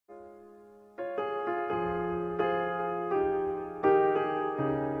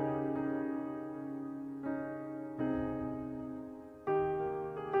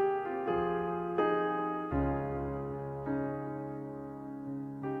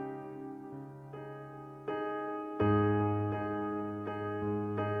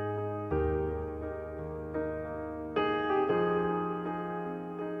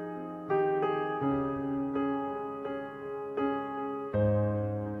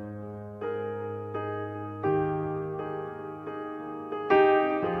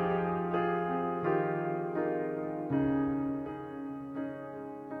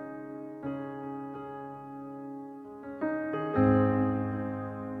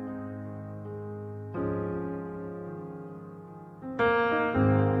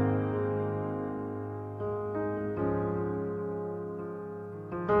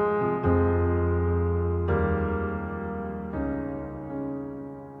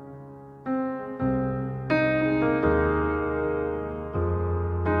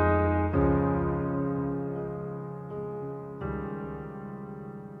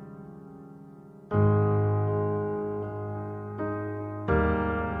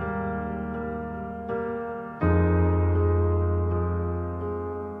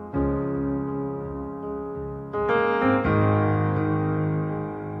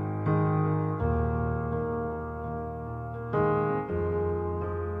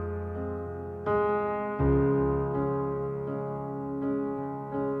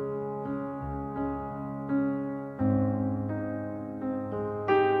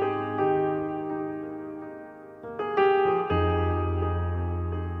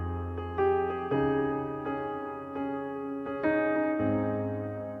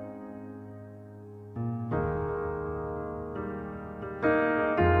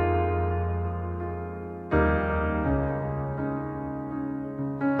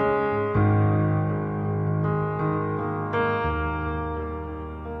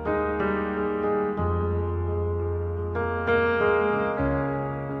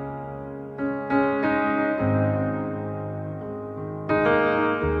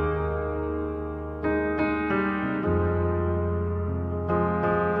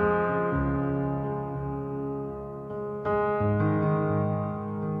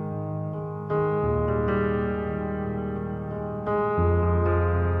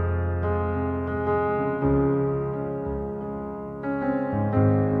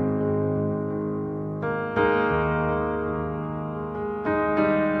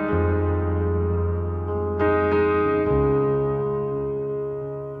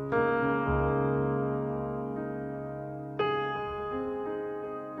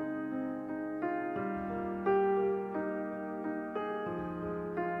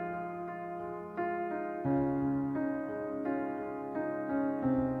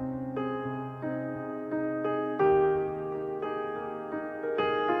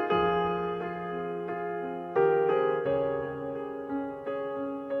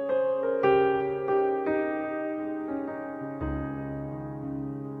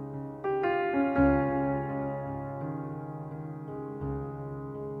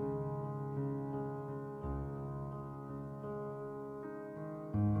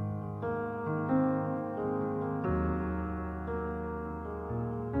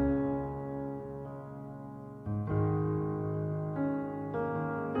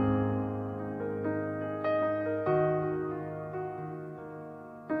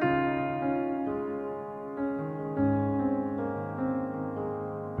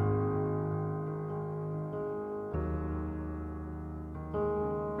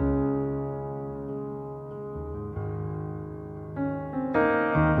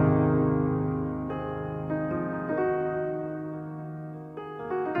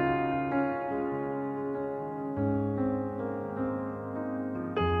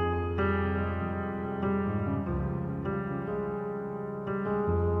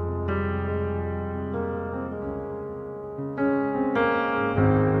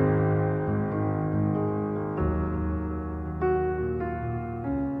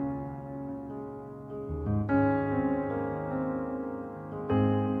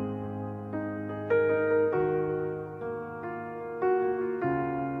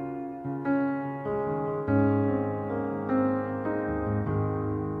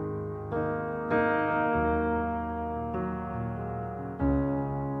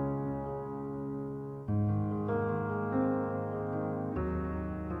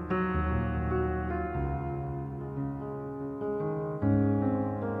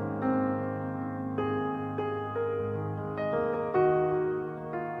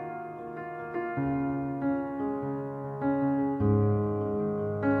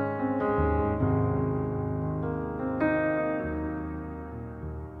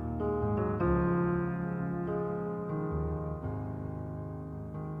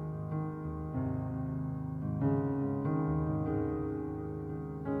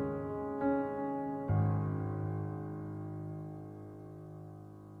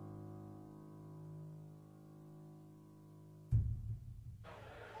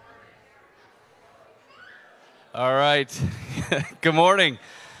All right. Good morning.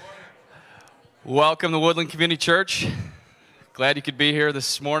 Welcome to Woodland Community Church. Glad you could be here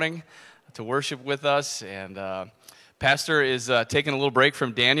this morning to worship with us. And Pastor is taking a little break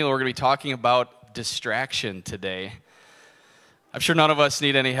from Daniel. We're going to be talking about distraction today. I'm sure none of us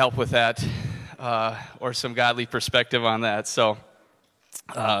need any help with that or some godly perspective on that. So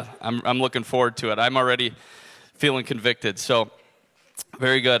I'm looking forward to it. I'm already feeling convicted. So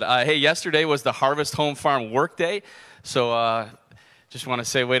very good. Hey, yesterday was the Harvest Home Farm Work Day. So just want to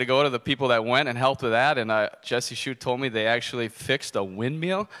say way to go to the people that went and helped with that. And Jesse Shute told me they actually fixed a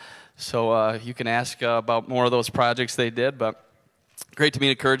windmill. So you can ask about more of those projects they did. But great to be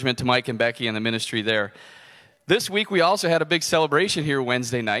an encouragement to Mike and Becky and the ministry there. This week we also had a big celebration here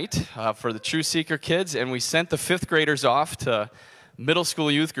Wednesday night for the True Seeker kids. And we sent the fifth graders off to middle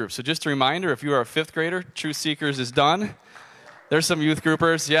school youth group. So just a reminder, if you are a fifth grader, True Seekers is done. There's some youth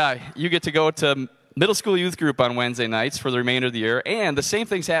groupers. Yeah, you get to go to middle school youth group on Wednesday nights for the remainder of the year. And the same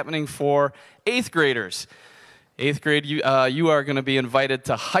thing's happening for eighth graders. Eighth grade, you are going to be invited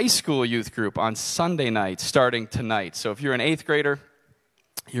to high school youth group on Sunday night starting tonight. So if you're an eighth grader,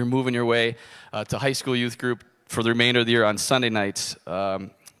 you're moving your way to high school youth group for the remainder of the year on Sunday nights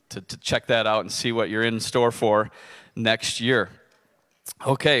to check that out and see what you're in store for next year.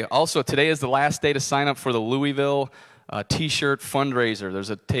 Okay, also today is the last day to sign up for the Louisville T-shirt fundraiser. There's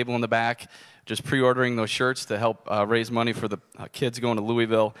a table in the back, just pre-ordering those shirts to help raise money for the kids going to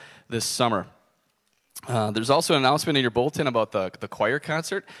Louisville this summer. There's also an announcement in your bulletin about the choir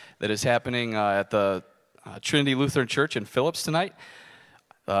concert that is happening at the Trinity Lutheran Church in Phillips tonight.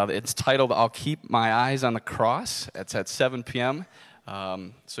 It's titled, I'll Keep My Eyes on the Cross. It's at 7 p.m.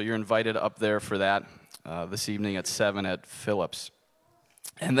 So you're invited up there for that this evening at 7 at Phillips.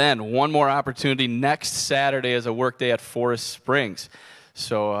 And then one more opportunity. Next Saturday is a work day at Forest Springs.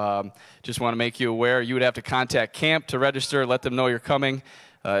 So just want to make you aware, you would have to contact camp to register, let them know you're coming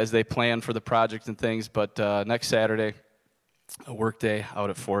as they plan for the project and things. But next Saturday, a work day out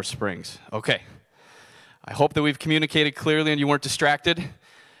at Forest Springs. Okay. I hope that we've communicated clearly and you weren't distracted.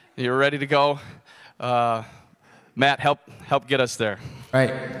 You're ready to go. Matt, help get us there. All right.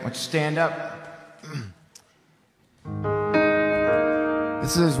 Why don't you stand up?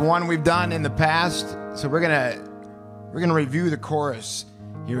 This is one we've done in the past, so we're gonna review the chorus.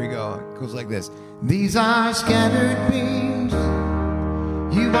 Here we go. It goes like this. These are scattered beams.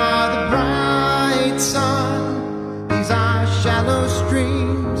 You are the bright sun. These are shallow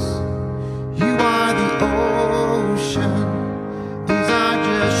streams. You are the ocean. These are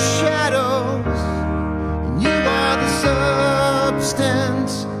just shadows. And you are the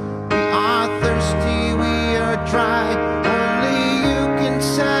substance. We are thirsty. We are dry.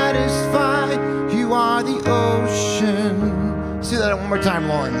 Satisfy, you are the ocean. Let's do that one more time,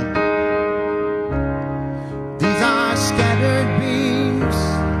 Lauren. These are scattered beams.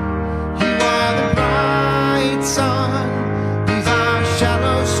 You are the bright sun. These are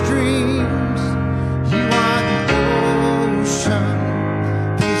shallow streams. You are the ocean.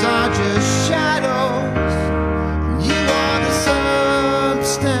 These are just shadows. You are the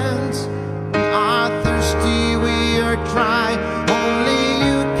substance. We are thirsty, we are dry.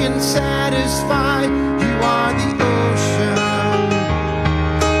 Satisfy, you are the ocean.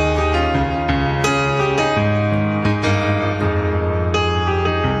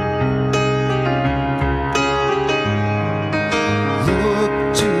 Look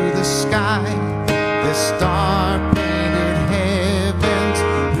to the sky, the star-painted heavens.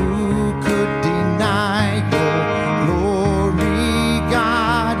 Who could deny your glory,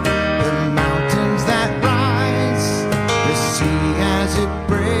 God? The mountains that rise, the sea as it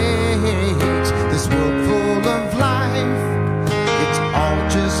breaks. This world full of life, it's all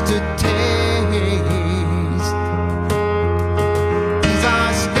just a taste. These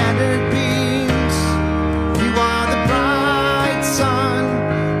are scattered beams. You are the bright sun.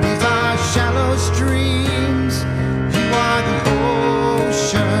 These are shallow streams. You are the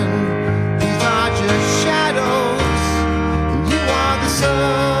ocean. These are just shadows. And you are the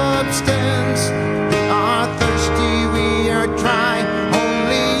substance. We are thirsty, we are dry.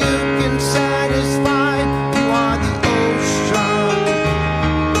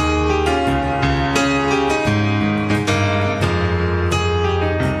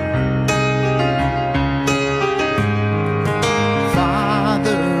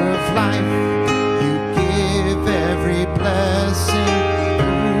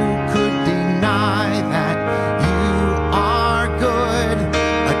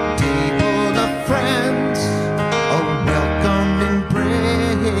 Day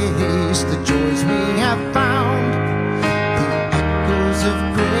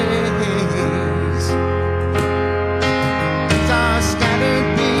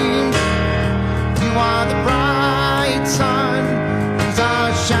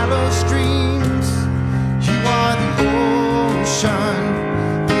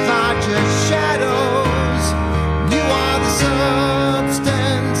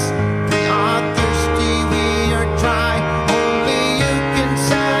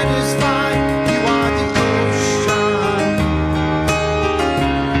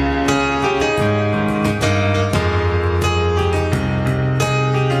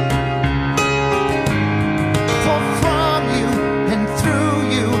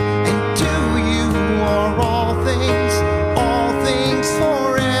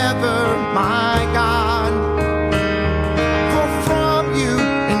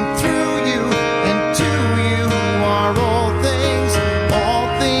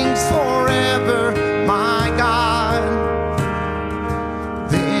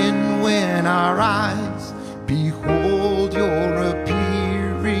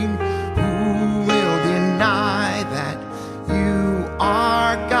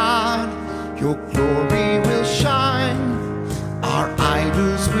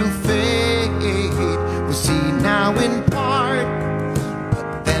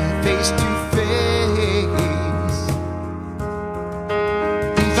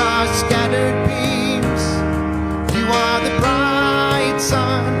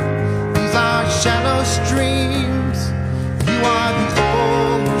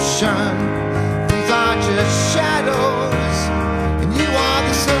ocean. These are just shadows, and you are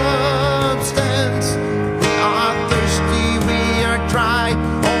the substance. We are thirsty, we are dry.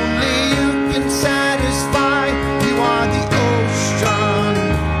 Only you can satisfy. You are the ocean.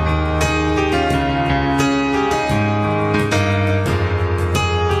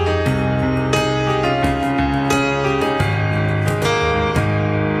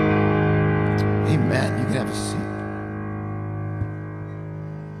 Amen. You can have a seat.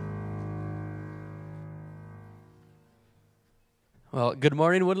 Well, good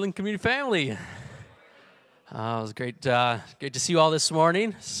morning, Woodland Community Family. It was great to see you all this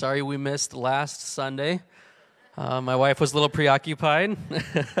morning. Sorry we missed last Sunday. My wife was a little preoccupied,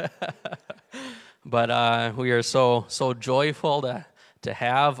 but we are so joyful to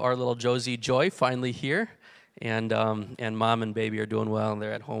have our little Josie Joy finally here, and Mom and baby are doing well.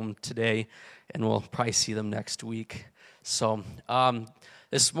 They're at home today, and we'll probably see them next week. So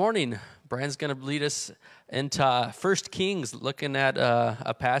this morning, Brian's going to lead us into 1 Kings, looking at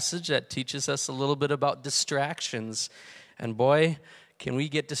a passage that teaches us a little bit about distractions. And boy, can we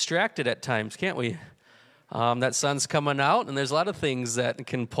get distracted at times, can't we? That sun's coming out, and there's a lot of things that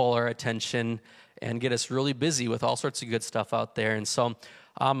can pull our attention and get us really busy with all sorts of good stuff out there. And so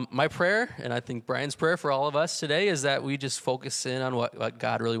my prayer, and I think Brian's prayer for all of us today, is that we just focus in on what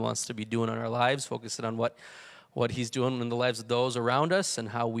God really wants to be doing in our lives, focus in on what he's doing in the lives of those around us, and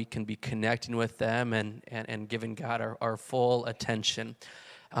how we can be connecting with them and giving God our full attention.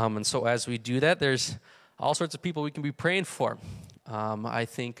 And so as we do that, there's all sorts of people we can be praying for. I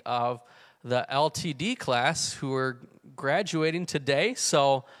think of the LTD class who are graduating today,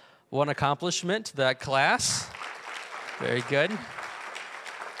 so one accomplishment to that class. Very good.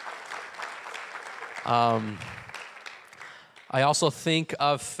 I also think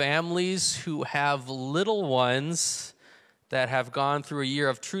of families who have little ones that have gone through a year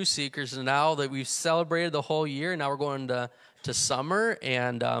of True Seekers, and now that we've celebrated the whole year, now we're going to summer,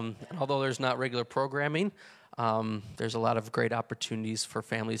 and although there's not regular programming, there's a lot of great opportunities for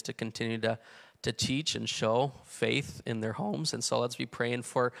families to continue to teach and show faith in their homes. And so let's be praying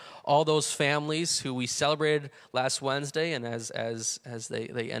for all those families who we celebrated last Wednesday, and as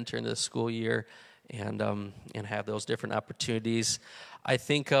they enter into the school year, and have those different opportunities. I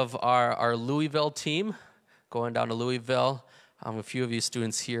think of our Louisville team going down to Louisville. A few of you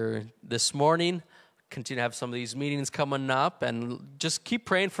students here this morning continue to have some of these meetings coming up, and just keep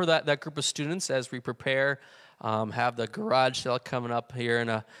praying for that group of students as we prepare. Have the garage sale coming up here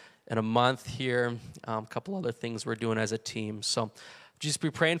in a month here. A couple other things we're doing as a team. So just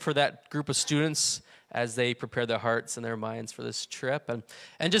be praying for that group of students as they prepare their hearts and their minds for this trip.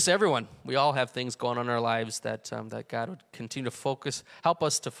 And just everyone. We all have things going on in our lives that God would continue to help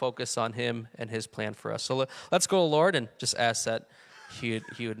us to focus on Him and His plan for us. So let's go to the Lord and just ask that He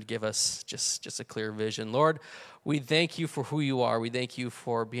would give us just a clear vision. Lord, we thank You for who You are. We thank You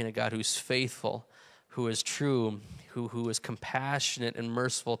for being a God who's faithful, who is true, who is compassionate and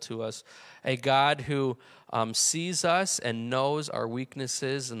merciful to us, a God who sees us and knows our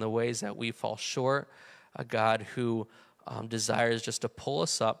weaknesses and the ways that we fall short, a God who desires just to pull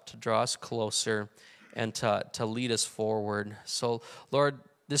us up, to draw us closer, and to lead us forward. So, Lord,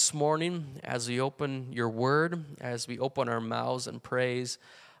 this morning, as we open Your word, as we open our mouths in praise,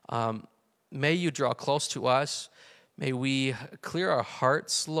 may You draw close to us. May we clear our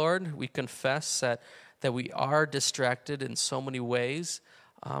hearts, Lord. We confess that we are distracted in so many ways,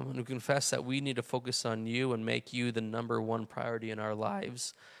 and we confess that we need to focus on You and make You the number one priority in our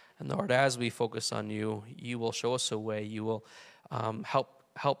lives. And Lord, as we focus on You, You will show us a way. You will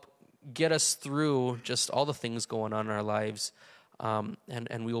help get us through just all the things going on in our lives,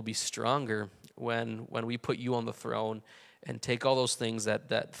 and we will be stronger when we put You on the throne and take all those things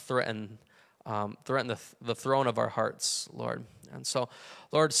that threaten the throne of our hearts, Lord. And so,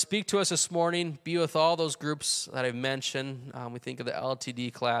 Lord, speak to us this morning. Be with all those groups that I've mentioned. We think of the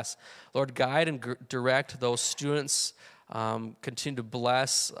LTD class. Lord, guide and direct those students. Continue to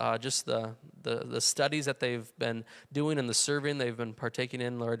bless just the studies that they've been doing and the serving they've been partaking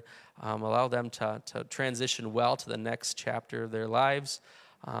in, Lord. Allow them to transition well to the next chapter of their lives.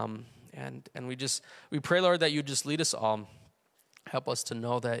 And we pray, Lord, that You just lead us all. Help us to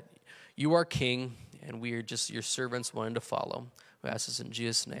know that You are King, and we are just Your servants wanting to follow. We ask this in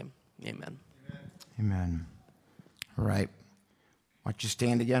Jesus' name. Amen. Amen. All right. Why don't you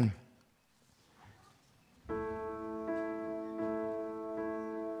stand again?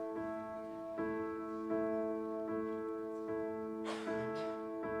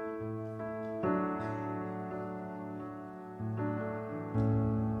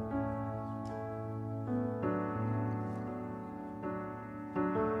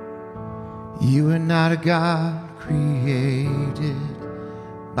 You are not a God created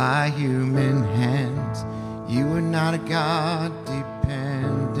by human hands. You are not a God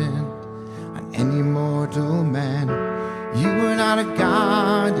dependent on any mortal man. You are not a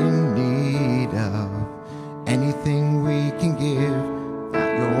God in need of anything we can give.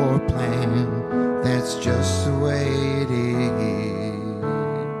 Not your plan, that's just the way it is.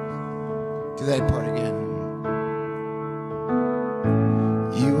 Do that part again.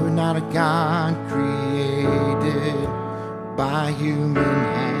 You are not a God created by human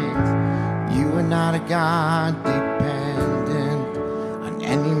hands. You are not a God dependent on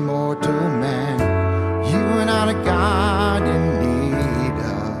any mortal man. You are not a God in need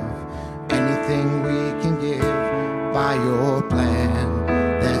of anything we can give. By your plan,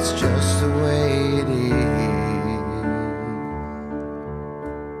 that's just the way it is.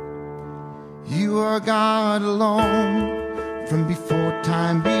 You are God alone. From before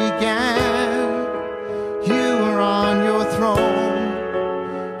time began, you were on your throne.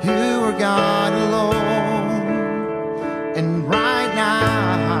 You were God alone. And right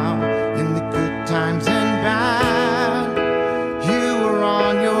now, in the good times and bad, you were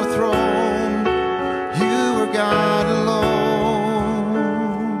on your throne. You were God alone.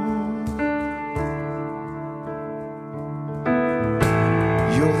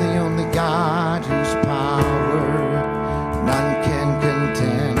 You're the only God whose power none can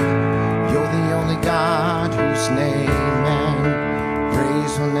contend. You're the only God whose name and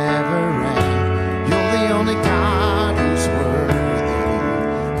praise will never end. You're the only God who's worthy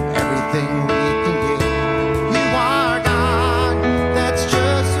of everything we can give. You are God, that's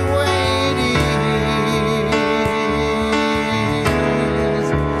just the way it is.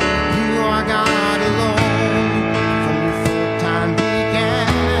 You are God alone from before time began.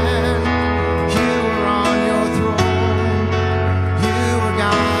 You were on your throne. You were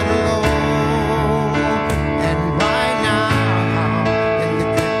God alone. And right now, in the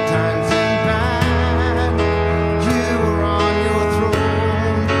good times and bad, you were on your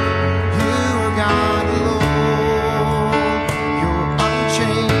throne. You were God alone. You're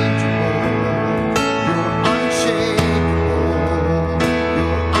unchangeable. You're unshakable.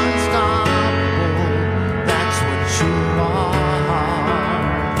 You're unstoppable. That's what you are.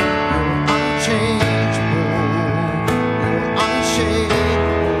 You're unchangeable. You're unshakable.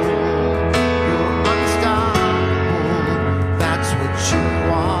 You're unstoppable. That's what you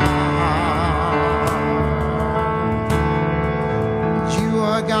are. You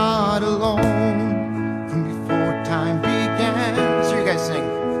are God alone from before time began. So you guys sing.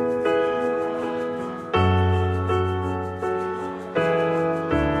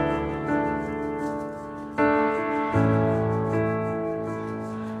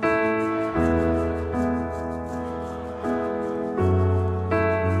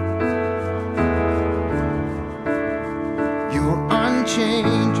 You're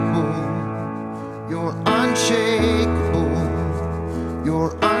unchangeable. You're unshakable.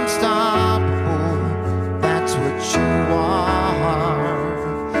 You're unstoppable. That's what you are.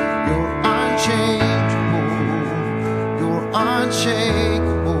 You're unchangeable. You're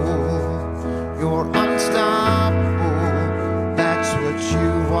unshakable. You're unstoppable. That's what you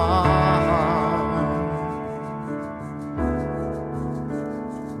are.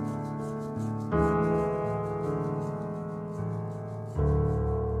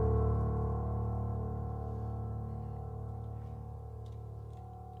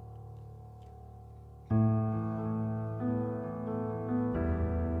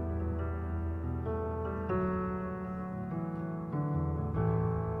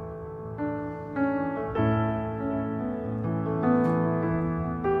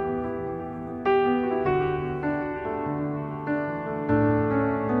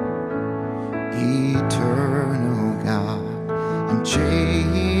 Eternal God,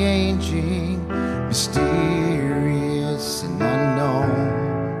 unchanging, mysterious and unknown.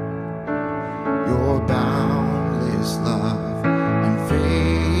 Your boundless love,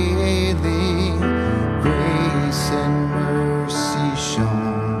 unfailing grace and mercy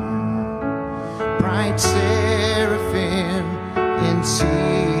shown. Bright seraphim in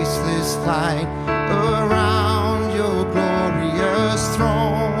ceaseless light around your glorious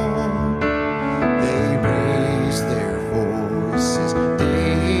throne. They raise their voices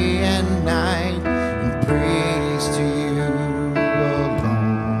day and night in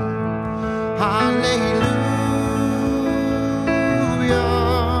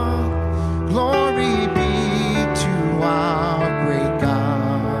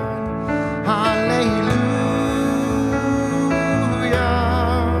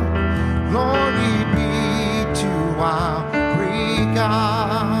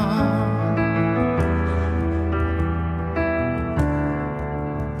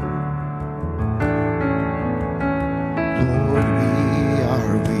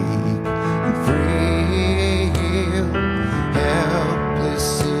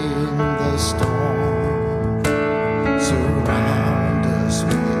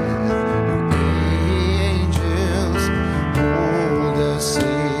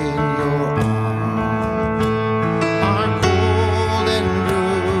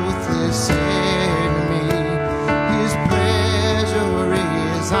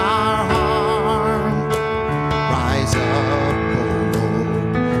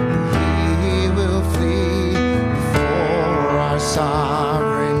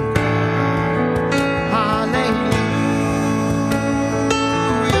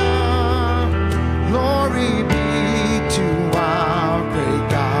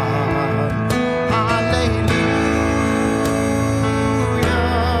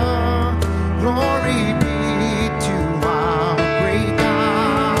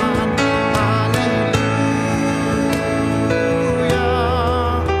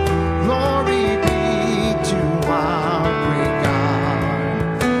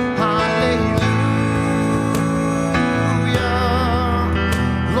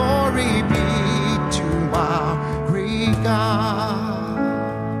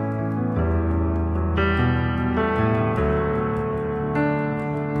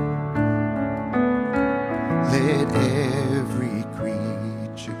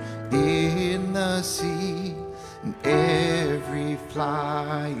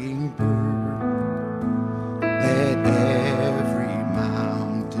flying bird. Let every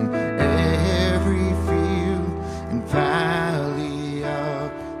mountain, every field and valley of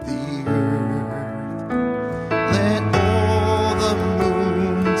the earth, let all the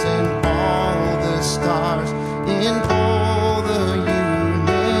moons and all the stars in all the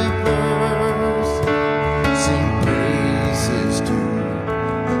universe sing praises to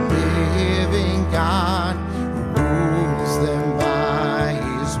the living God who rules them by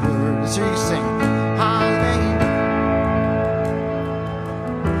his word. So you sing, hallelujah.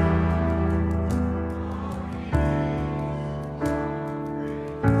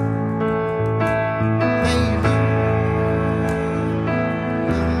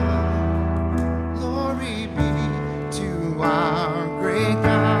 Glory be to our great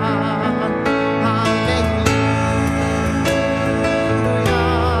God. Hallelujah.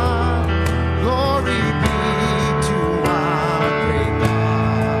 Glory be to our great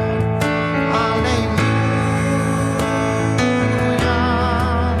God. Hallelujah.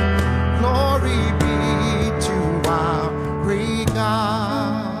 Glory be to our great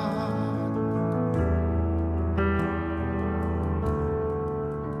God.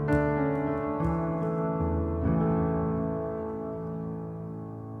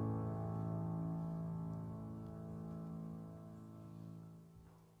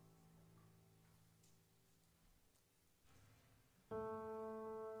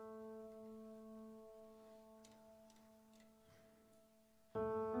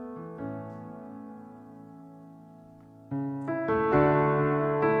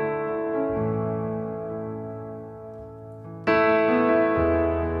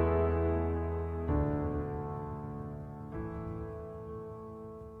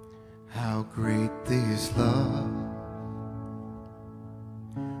 How great this love.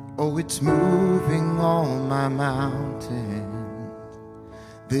 Oh, it's moving all my mountains.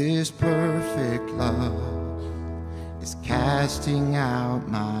 This perfect love is casting out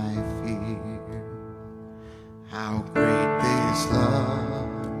my fear. How great this love.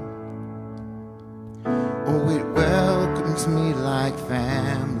 Oh, it welcomes me like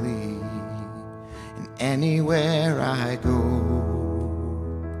family. And anywhere I go,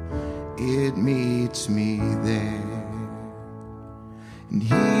 it meets me there. And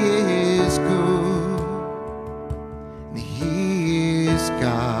he is good, and he is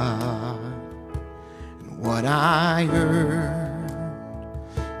God. And what I earned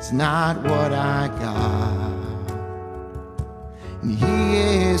is not what I got. And he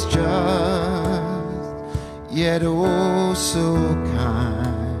is just, yet oh so kind.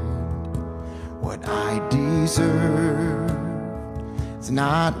 What I deserve, it's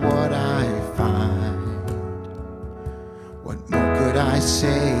not what I find. What more could I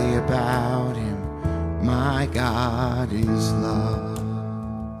say about him? My God is love.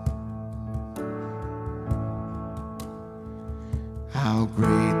 How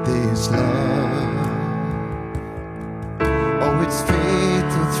great this love. Oh, it's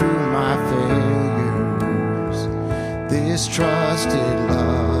faithful through my failures. This trusted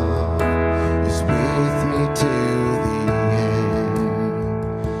love is with me till the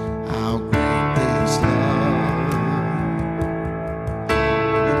how great this love.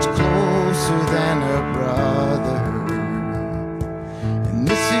 It's closer than a brother. And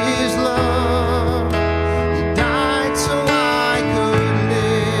this is love. He died so I could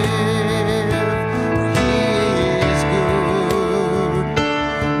live. He is good,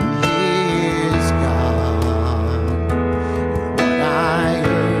 and he is God. And what I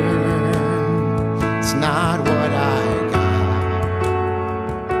earn, it's not what I got.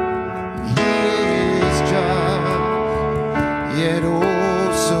 Yet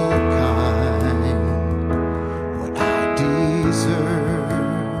oh so kind. What I deserve,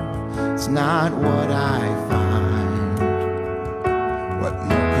 it's not what I find. What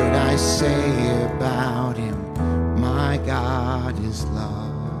more could I say about him? My God is love.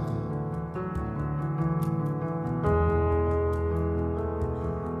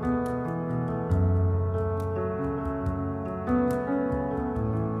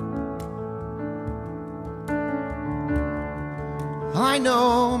 I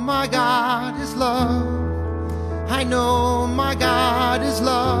know my God is love. I know my God is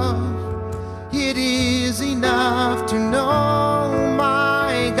love. It is enough to know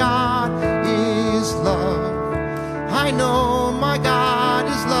my God is love. I know my God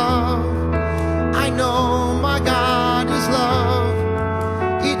is love. I know my God is love.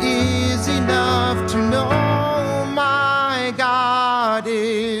 It is enough to know my God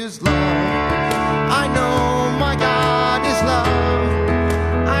is love. I know my God is love.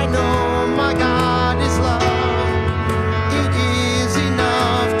 I know my God is love. It is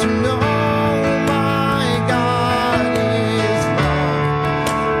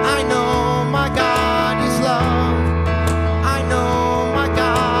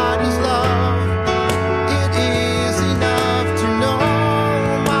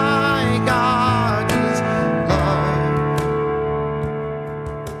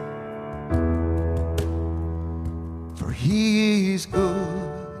is good,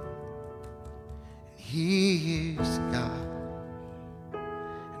 and He is God.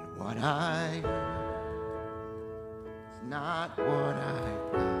 And what I is not what I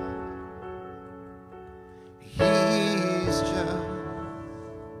got. He is just,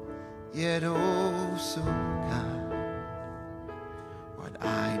 yet oh so kind. What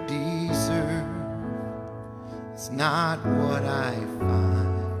I deserve is not what I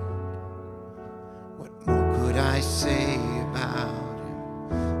find. What more could I say about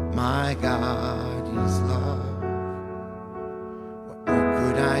Him? My God is love. What more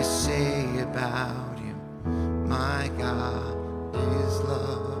could I say about Him? My God is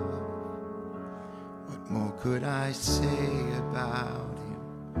love. What more could I say about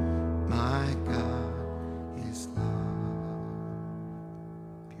Him? My God is love.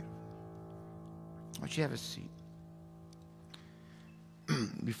 Beautiful. Why don't you have a seat?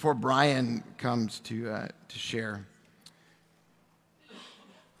 Before Brian comes to share,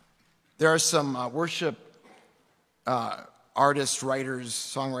 there are some worship artists, writers,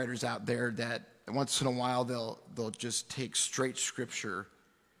 songwriters out there that once in a while they'll just take straight scripture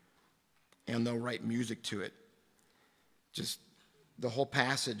and they'll write music to it. Just the whole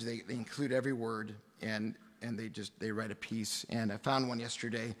passage, they include every word, and they write a piece. And I found one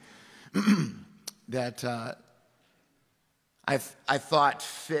yesterday that I thought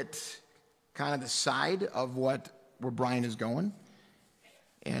fit kind of the side of where Brian is going.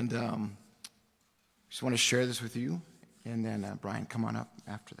 And just want to share this with you. And then Brian, come on up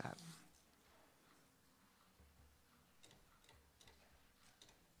after that.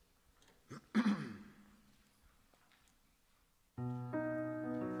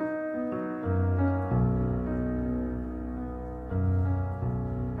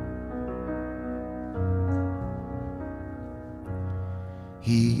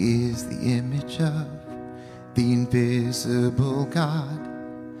 He is the image of the invisible God,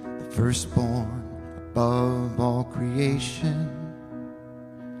 the firstborn above all creation.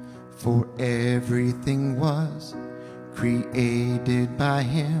 For everything was created by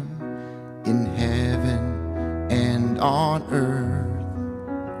Him in heaven and on earth.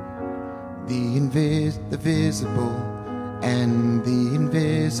 The visible and the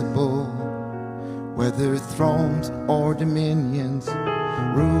invisible, whether thrones or dominions,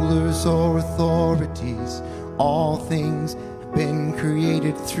 rulers or authorities, all things have been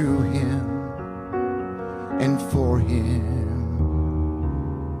created through Him and for Him.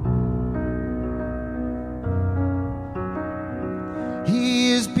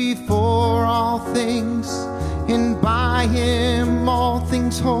 He is before all things, and by Him all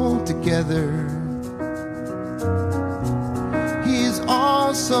things hold together. He is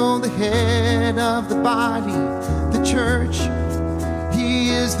also the head of the body, the church. He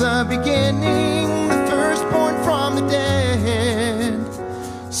is the beginning, the firstborn from the dead,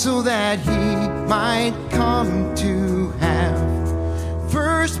 so that He might come to have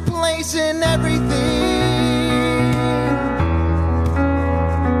first place in everything.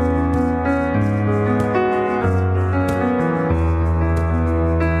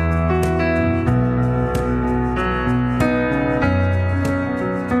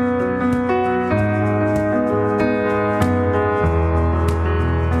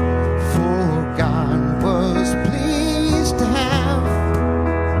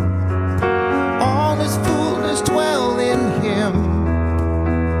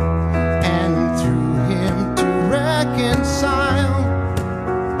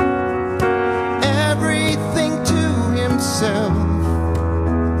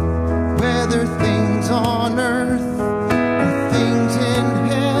 Whether things on earth or things in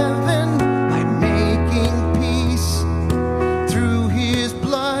heaven, by making peace through His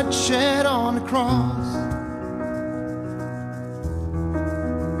blood shed on the cross.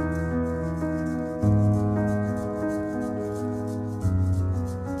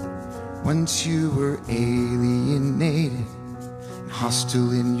 Once you were alienated and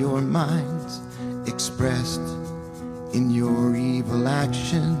hostile in your minds, expressed in your evil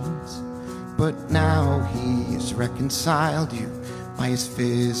actions, but now He has reconciled you by His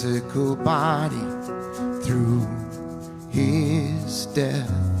physical body through His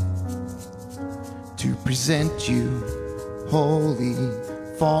death, to present you holy,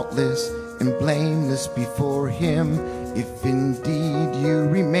 faultless, and blameless before Him, if indeed you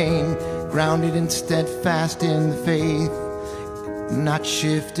remain grounded and steadfast in the faith, not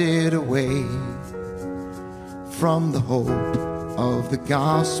shifted away from the hope of the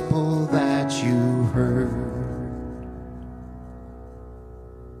gospel that you heard.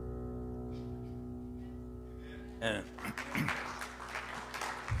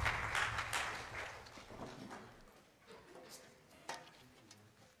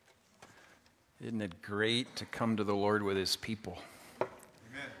 Isn't it great to come to the Lord with his people? Amen.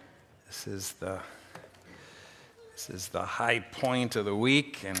 This is the high point of the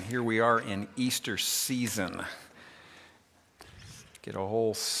week, and here we are in Easter season. Get a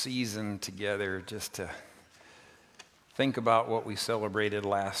whole season together just to think about what we celebrated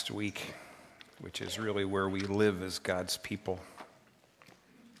last week, which is really where we live as God's people.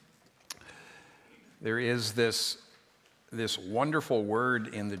 There is this wonderful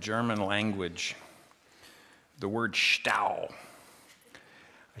word in the German language, the word Stau.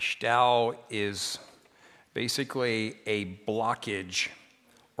 A Stau is basically a blockage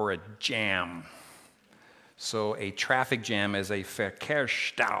or a jam. So a traffic jam is a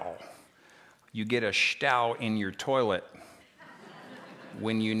Verkehrsstau. You get a Stau in your toilet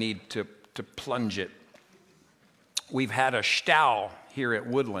when you need to plunge it. We've had a Stau here at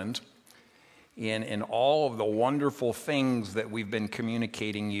Woodland in all of the wonderful things that we've been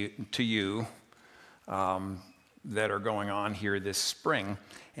communicating to you that are going on here this spring.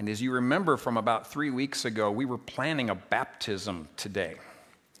 And as you remember from about 3 weeks ago, we were planning a baptism today,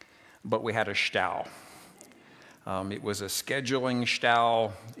 but we had a Stau. It was a scheduling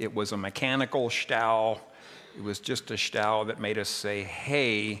Stau. It was a mechanical Stau. It was just a Stau that made us say,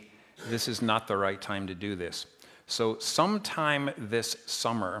 hey, this is not the right time to do this. So sometime this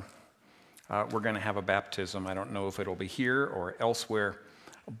summer, we're going to have a baptism. I don't know if it'll be here or elsewhere,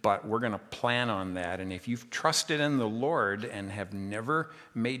 but we're going to plan on that. And if you've trusted in the Lord and have never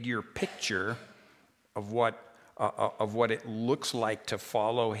made your picture of what it looks like to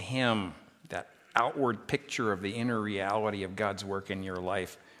follow Him, that outward picture of the inner reality of God's work in your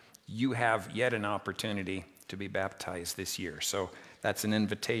life, you have yet an opportunity to be baptized this year. So that's an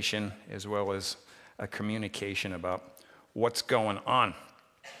invitation as well as a communication about what's going on.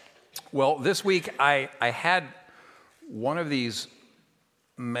 Well, this week I had one of these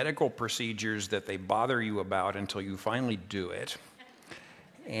medical procedures that they bother you about until you finally do it.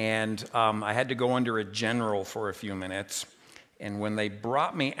 And I had to go under a general for a few minutes. And when they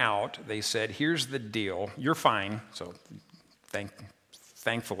brought me out, they said, here's the deal. You're fine, so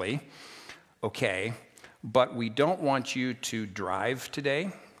thankfully. Okay, but we don't want you to drive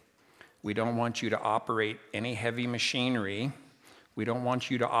today. We don't want you to operate any heavy machinery. We don't want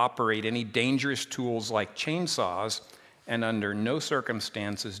you to operate any dangerous tools like chainsaws, and under no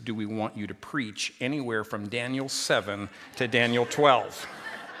circumstances do we want you to preach anywhere from Daniel 7 to Daniel 12.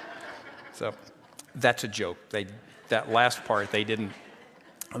 So that's a joke. That last part they didn't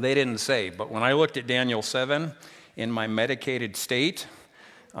say, but when I looked at Daniel 7 in my medicated state,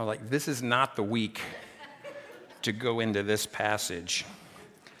 I was like, this is not the week to go into this passage.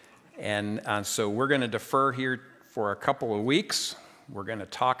 And so we're going to defer here for a couple of weeks. We're going to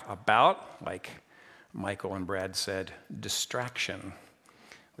talk about, like Michael and Brad said, distraction,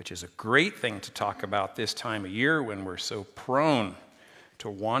 which is a great thing to talk about this time of year when we're so prone to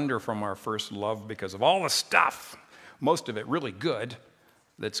wander from our first love because of all the stuff, most of it really good,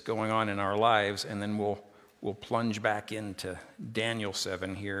 that's going on in our lives. And then we'll plunge back into Daniel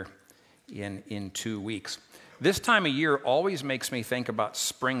 7 here in 2 weeks. This time of year always makes me think about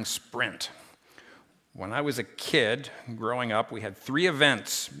spring sprint. When I was a kid growing up, we had 3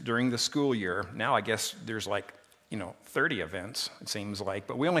 events during the school year. Now I guess there's 30 events, it seems like.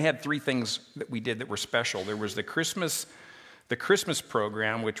 But we only had 3 things that we did that were special. There was the Christmas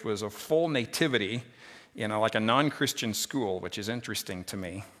program, which was a full nativity, like a non-Christian school, which is interesting to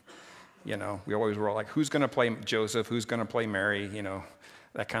me. We always were like, who's going to play Joseph? Who's going to play Mary?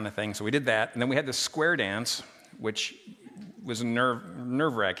 That kind of thing. So we did that. And then we had the square dance, which was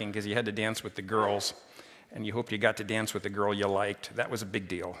nerve-wracking because you had to dance with the girls, and you hoped you got to dance with the girl you liked. That was a big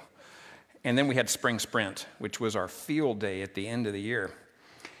deal. And then we had Spring Sprint, which was our field day at the end of the year.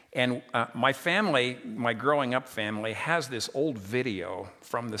 And my family, my growing up family, has this old video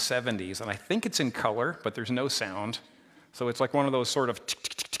from the 70s, and I think it's in color, but there's no sound. So it's like one of those sort of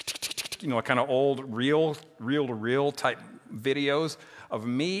kind of old reel-to-reel type videos of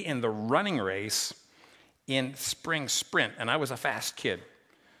me in the running race in Spring Sprint, and I was a fast kid.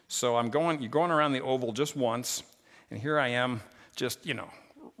 So you're going around the oval just once, and here I am just,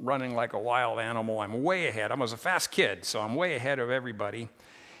 running like a wild animal. I'm way ahead. I was a fast kid, so I'm way ahead of everybody.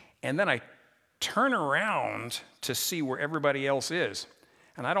 And then I turn around to see where everybody else is.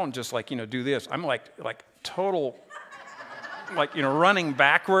 And I don't just do this. I'm like total, running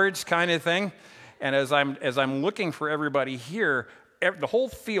backwards kind of thing. And as I'm looking for everybody here, the whole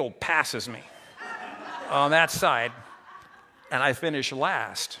field passes me on that side, and I finish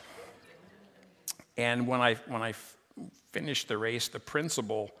last. And when I finished the race, the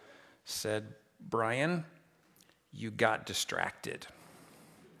principal said, "Brian, you got distracted."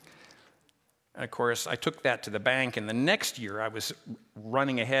 And of course, I took that to the bank, and the next year I was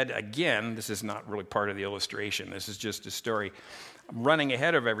running ahead again. This is not really part of the illustration. This is just a story. I'm running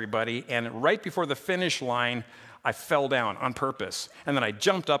ahead of everybody, and right before the finish line, I fell down on purpose. And then I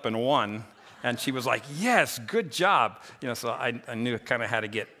jumped up and won, and she was like, yes, good job. So I knew kind of how to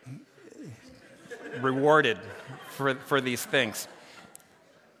get rewarded for these things.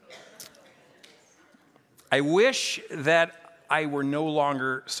 I wish that I were no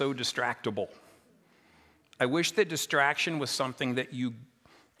longer so distractible. I wish that distraction was something that you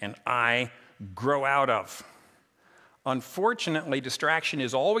and I grow out of. Unfortunately, distraction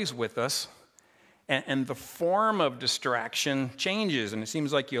is always with us, and the form of distraction changes, and it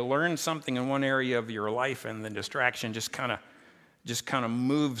seems like you learn something in one area of your life, and the distraction just kind of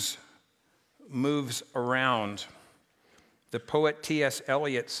moves around. The poet T.S.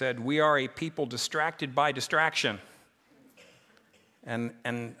 Eliot said, "We are a people distracted by distraction." And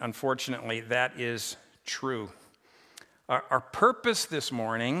unfortunately, that is true. Our purpose this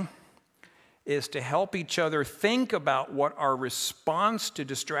morning is to help each other think about what our response to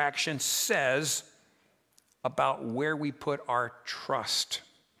distraction says about where we put our trust.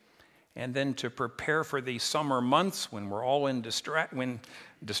 And then to prepare for the summer months when we're all in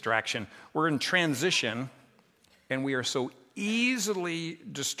distraction. We're in transition, and we are so easily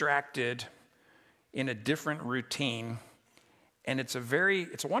distracted in a different routine. And it's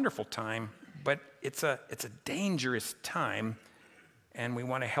a wonderful time, but it's a dangerous time, and we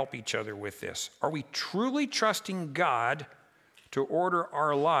want to help each other with this. Are we truly trusting God to order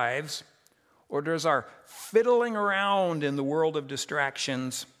our lives, or does our fiddling around in the world of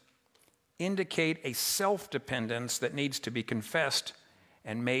distractions indicate a self-dependence that needs to be confessed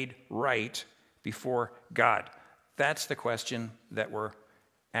and made right before God? That's the question that we're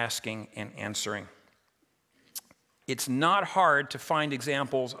asking and answering. It's not hard to find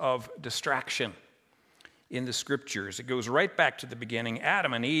examples of distraction in the scriptures. It goes right back to the beginning.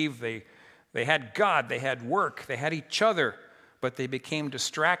 Adam and Eve, they had God, they had work, they had each other, but they became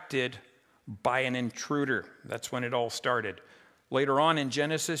distracted by an intruder. That's when it all started. Later on in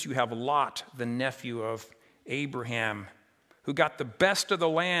Genesis, you have Lot, the nephew of Abraham, who got the best of the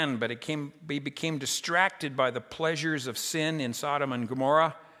land, but he became distracted by the pleasures of sin in Sodom and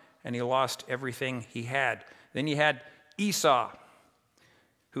Gomorrah, and he lost everything he had. Then you had Esau,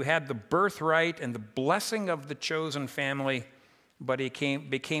 who had the birthright and the blessing of the chosen family, but he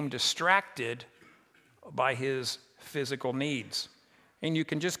became distracted by his physical needs. And you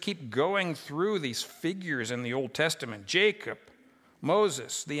can just keep going through these figures in the Old Testament. Jacob,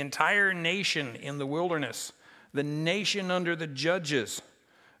 Moses, the entire nation in the wilderness, the nation under the judges,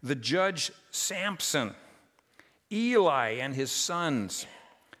 the judge Samson, Eli and his sons,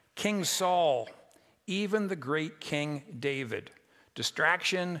 King Saul, even the great King David.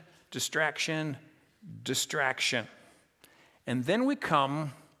 Distraction, distraction, distraction. And then we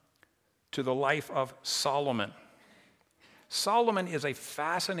come to the life of Solomon. Solomon is a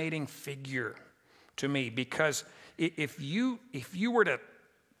fascinating figure to me because if you were to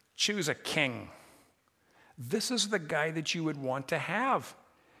choose a king, this is the guy that you would want to have.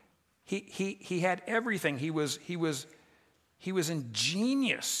 He had everything. He was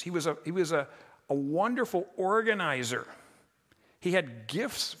ingenious. He was a wonderful organizer. He had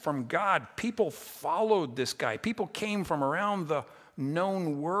gifts from God. People followed this guy. People came from around the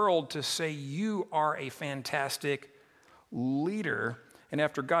known world to say, you are a fantastic leader. And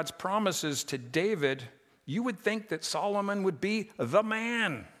after God's promises to David, you would think that Solomon would be the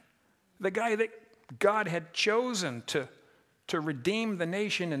man, the guy that God had chosen to redeem the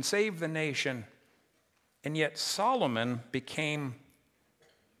nation and save the nation. And yet Solomon became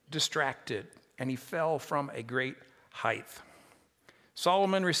distracted, and he fell from a great height.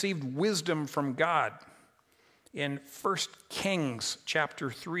 Solomon received wisdom from God. In 1 Kings chapter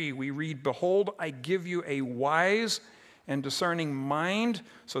 3, we read, "Behold, I give you a wise and discerning mind,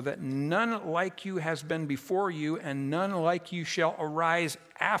 so that none like you has been before you, and none like you shall arise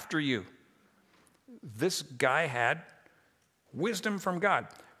after you." This guy had wisdom from God.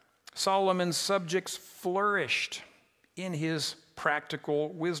 Solomon's subjects flourished in his practical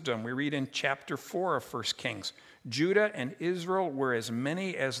wisdom. We read in chapter 4 of 1 Kings, "Judah and Israel were as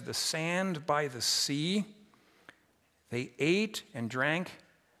many as the sand by the sea. They ate and drank,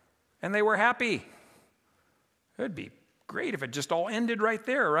 and they were happy." It'd be great if it just all ended right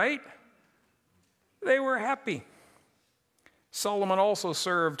there, right? They were happy. Solomon also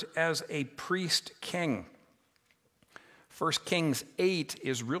served as a priest king. 1 Kings 8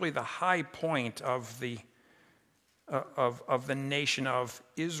 is really the high point of the nation of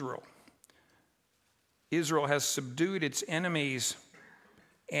Israel. Israel has subdued its enemies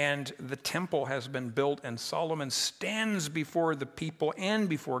and the temple has been built, and Solomon stands before the people and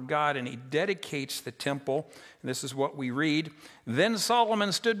before God, and he dedicates the temple. And this is what we read. Then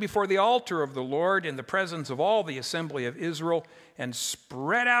Solomon stood before the altar of the Lord in the presence of all the assembly of Israel, and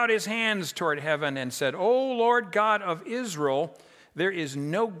spread out his hands toward heaven and said, O Lord God of Israel, there is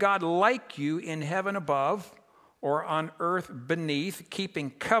no God like you in heaven above or on earth beneath, keeping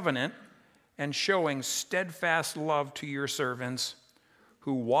covenant and showing steadfast love to your servants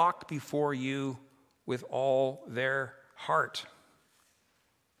who walk before you with all their heart.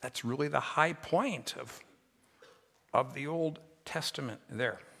 That's really the high point of the Old Testament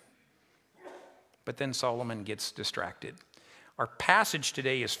there. But then Solomon gets distracted. Our passage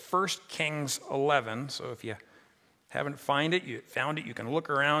today is 1 Kings 11. So if you haven't found it, you can look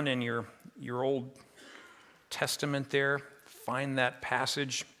around in your Old Testament there, find that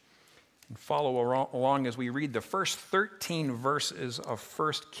passage, and follow along as we read the first 13 verses of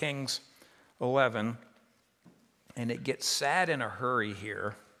 1 Kings 11. And it gets sad in a hurry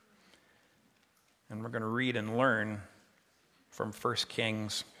here. And we're going to read and learn from 1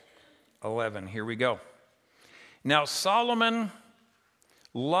 Kings 11. Here we go. Now Solomon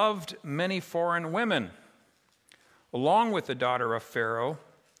loved many foreign women, along with the daughter of Pharaoh,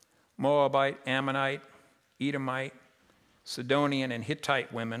 Moabite, Ammonite, Edomite, Sidonian, and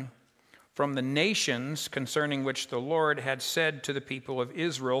Hittite women, from the nations concerning which the Lord had said to the people of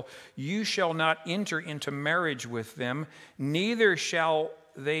Israel, you shall not enter into marriage with them, neither shall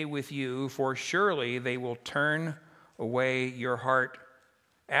they with you, for surely they will turn away your heart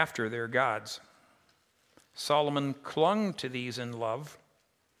after their gods. Solomon clung to these in love.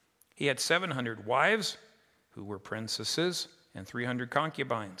 He had 700 wives who were princesses and 300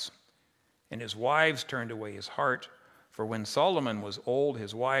 concubines. And his wives turned away his heart. For when Solomon was old,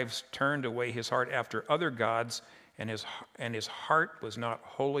 his wives turned away his heart after other gods, and his heart was not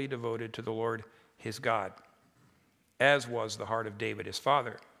wholly devoted to the Lord his God, as was the heart of David his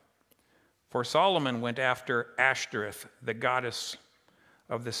father. For Solomon went after Ashtoreth, the goddess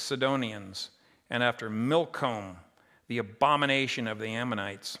of the Sidonians, and after Milcom, the abomination of the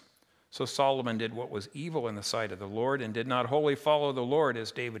Ammonites. So Solomon did what was evil in the sight of the Lord, and did not wholly follow the Lord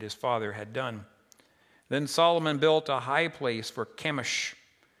as David his father had done. Then Solomon built a high place for Chemosh,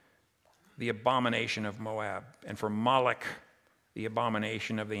 the abomination of Moab, and for Molech, the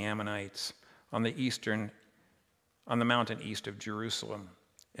abomination of the Ammonites, on the mountain east of Jerusalem.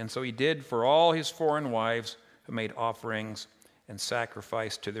 And so he did for all his foreign wives who made offerings and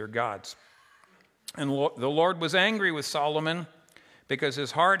sacrificed to their gods. And the Lord was angry with Solomon because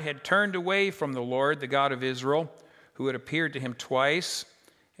his heart had turned away from the Lord, the God of Israel, who had appeared to him twice,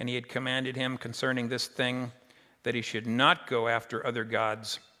 and he had commanded him concerning this thing that he should not go after other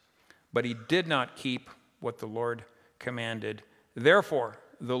gods. But he did not keep what the Lord commanded. Therefore,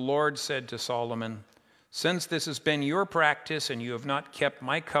 the Lord said to Solomon, since this has been your practice and you have not kept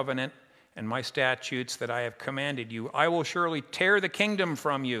my covenant and my statutes that I have commanded you, I will surely tear the kingdom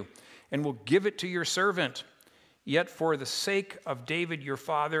from you and will give it to your servant. Yet for the sake of David your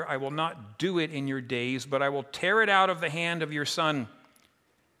father, I will not do it in your days, but I will tear it out of the hand of your son.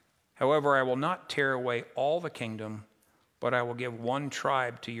 However, I will not tear away all the kingdom, but I will give one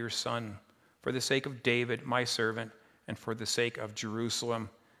tribe to your son for the sake of David, my servant, and for the sake of Jerusalem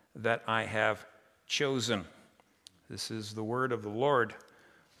that I have chosen. This is the word of the Lord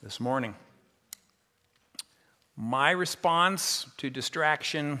this morning. My response to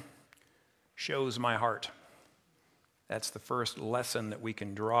distraction shows my heart. That's the first lesson that we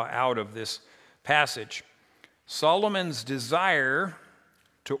can draw out of this passage. Solomon's desire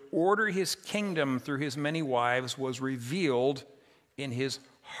to order his kingdom through his many wives was revealed in his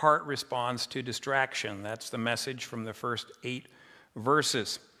heart response to distraction. That's the message from the first 8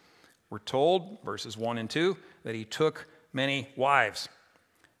 verses. We're told, verses 1 and 2, that he took many wives.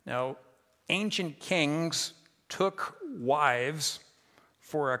 Now, ancient kings took wives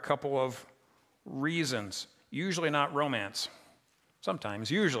for a couple of reasons. Usually not romance. Sometimes,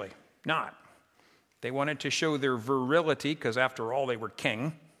 usually not. They wanted to show their virility, because after all, they were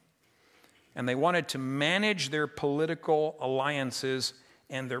king. And they wanted to manage their political alliances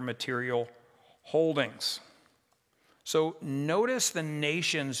and their material holdings. So notice the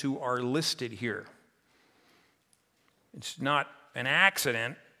nations who are listed here. It's not an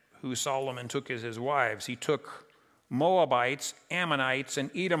accident who Solomon took as his wives. He took Moabites, Ammonites, and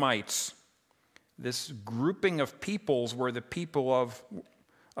Edomites. This grouping of peoples were the people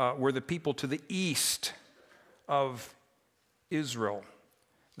to the east of Israel.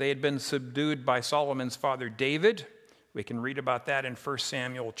 They had been subdued by Solomon's father David. We can read about that in 1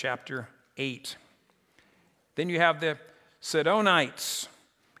 Samuel chapter 8. Then you have the Sidonites.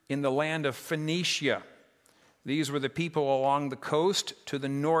 in the land of Phoenicia. These were the people along the coast to the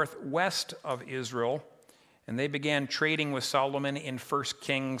northwest of Israel, and they began trading with Solomon in 1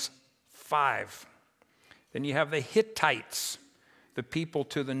 Kings 5. Then you have the Hittites, the people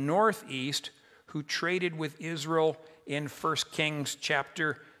to the northeast who traded with Israel in 1 Kings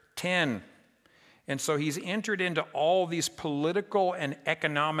chapter 10. And so he's entered into all these political and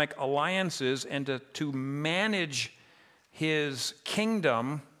economic alliances, and to manage his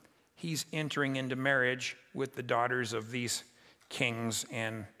kingdom, he's entering into marriage with the daughters of these kings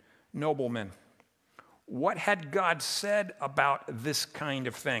and noblemen. What had God said about this kind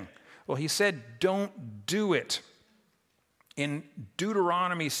of thing? Well, he said, don't do it. In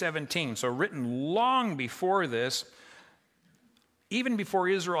Deuteronomy 17, so written long before this, even before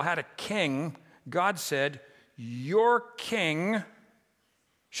Israel had a king, God said, your king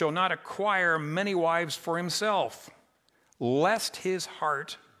shall not acquire many wives for himself, lest his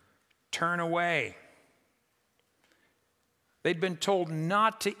heart turn away. They'd been told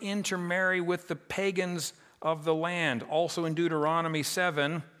not to intermarry with the pagans of the land. Also in Deuteronomy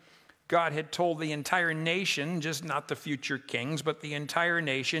 7, God had told the entire nation, just not the future kings, but the entire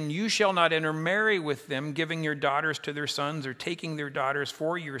nation, you shall not intermarry with them, giving your daughters to their sons or taking their daughters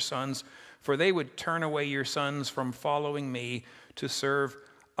for your sons, for they would turn away your sons from following me to serve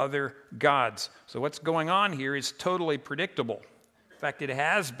other gods. So what's going on here is totally predictable. In fact, it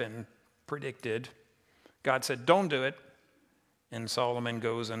has been predicted. God said, don't do it. And Solomon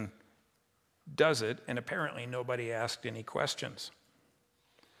goes and does it, and apparently nobody asked any questions.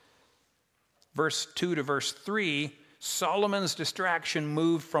 Verse 2 to verse 3, Solomon's distraction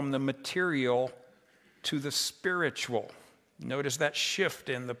moved from the material to the spiritual. Notice that shift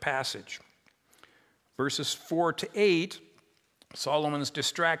in the passage. Verses 4 to 8, Solomon's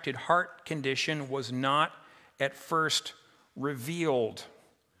distracted heart condition was not at first revealed.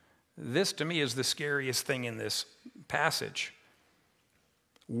 This, to me, is the scariest thing in this passage.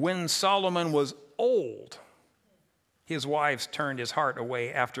 When Solomon was old, his wives turned his heart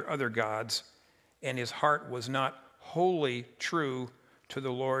away after other gods, and his heart was not wholly true to the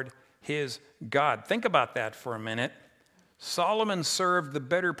Lord his God. Think about that for a minute. Solomon served the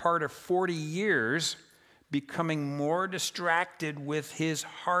better part of 40 years, becoming more distracted with his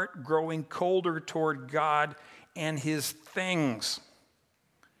heart growing colder toward God and his things.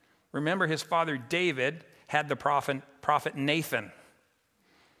 Remember, his father David had the prophet Nathan.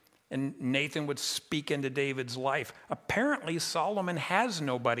 And Nathan would speak into David's life. Apparently, Solomon has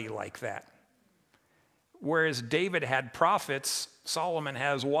nobody like that. Whereas David had prophets, Solomon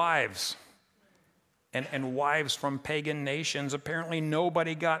has wives. And wives from pagan nations. Apparently,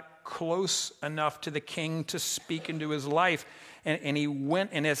 nobody got close enough to the king to speak into his life. And he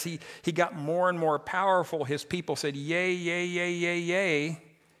went, and as he got more and more powerful, his people said, yay, yay, yay, yay, yay.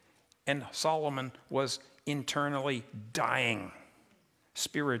 And Solomon was internally dying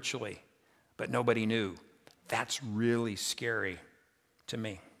spiritually, but nobody knew. That's really scary to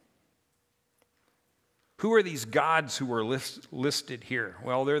me. Who are these gods who are listed here?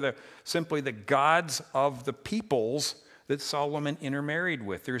 Well, they're simply the gods of the peoples that Solomon intermarried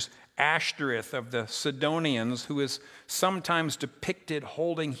with. There's Ashtoreth of the Sidonians, who is sometimes depicted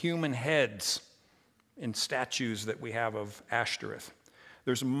holding human heads in statues that we have of Ashtoreth.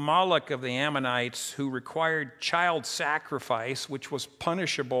 There's Moloch of the Ammonites, who required child sacrifice, which was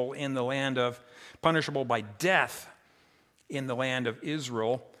punishable by death in the land of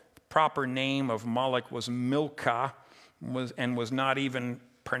Israel. The proper name of Moloch was Milcah, and was not even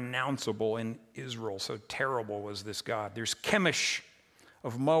pronounceable in Israel. So terrible was this god. There's Chemosh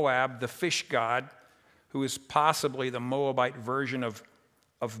of Moab, the fish god, who is possibly the Moabite version of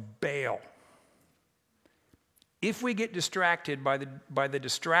Baal. If we get distracted by the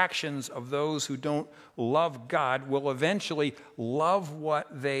distractions of those who don't love God, we'll eventually love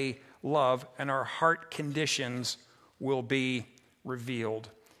what they love, and our heart conditions will be revealed.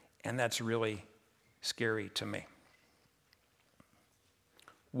 And that's really scary to me.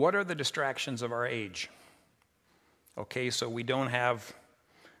 What are the distractions of our age? Okay, so we don't have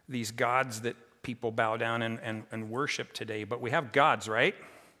these gods that people bow down and worship today, but we have gods, right?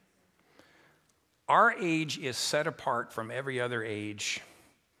 Our age is set apart from every other age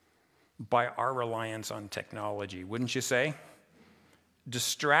by our reliance on technology, wouldn't you say?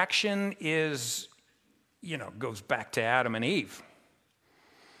 Distraction is, goes back to Adam and Eve.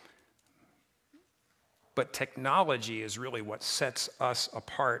 But technology is really what sets us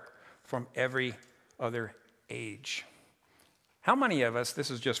apart from every other age. How many of us,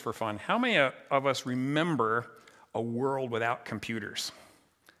 this is just for fun, how many of us remember a world without computers?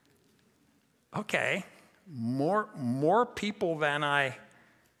 Okay, more people than I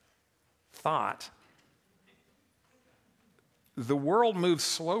thought. The world moved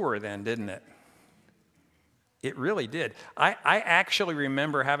slower then, didn't it? It really did. I actually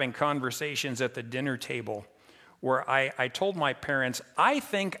remember having conversations at the dinner table where I told my parents, I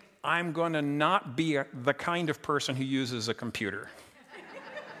think I'm going to not be the kind of person who uses a computer.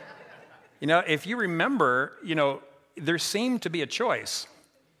 If you remember, there seemed to be a choice.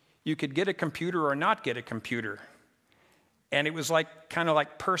 You could get a computer or not get a computer. And it was kind of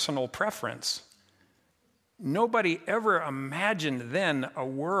like personal preference. Nobody ever imagined then a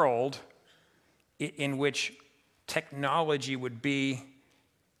world in which technology would be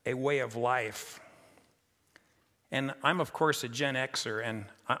a way of life. And I'm, of course, a Gen Xer, and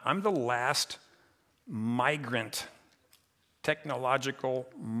I'm the last technological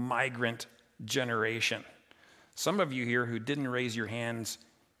migrant generation. Some of you here who didn't raise your hands,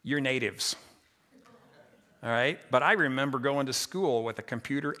 you're natives. All right? But I remember going to school with a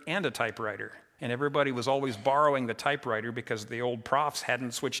computer and a typewriter, and everybody was always borrowing the typewriter because the old profs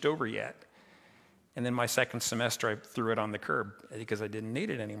hadn't switched over yet. And then my second semester, I threw it on the curb because I didn't need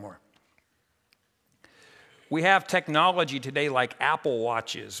it anymore. We have technology today like Apple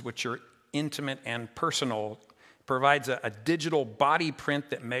Watches, which are intimate and personal. Provides a digital body print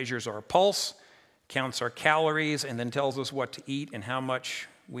that measures our pulse, counts our calories, and then tells us what to eat and how much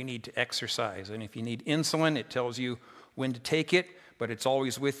we need to exercise. And if you need insulin, it tells you when to take it, but it's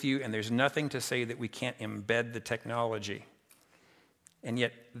always with you, and there's nothing to say that we can't embed the technology. And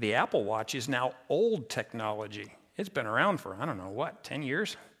yet, the Apple Watch is now old technology. It's been around for, 10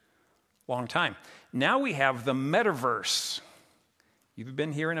 years? Long time. Now we have the metaverse. You've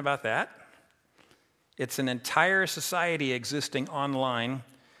been hearing about that? It's an entire society existing online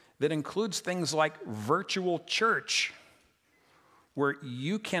that includes things like virtual church, where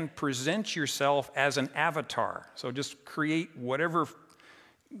you can present yourself as an avatar. So just create a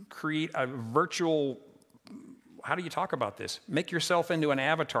virtual, how do you talk about this? Make yourself into an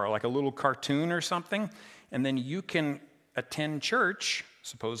avatar, like a little cartoon or something, and then you can attend church,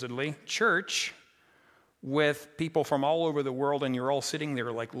 supposedly church, with people from all over the world, and you're all sitting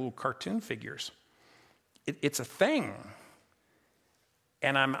there like little cartoon figures. It's a thing.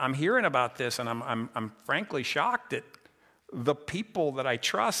 And I'm hearing about this, and I'm frankly shocked at the people that I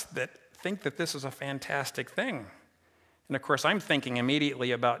trust that think that this is a fantastic thing. And of course, I'm thinking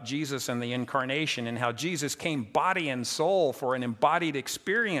immediately about Jesus and the incarnation and how Jesus came body and soul for an embodied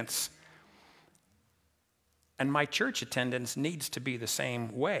experience. And my church attendance needs to be the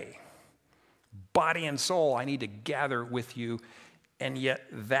same way. Body and soul, I need to gather with you. And yet,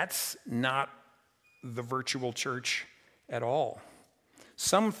 that's not the virtual church at all.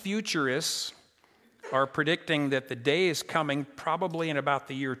 Some futurists are predicting that the day is coming probably in about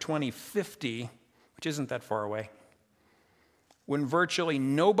the year 2050, which isn't that far away, when virtually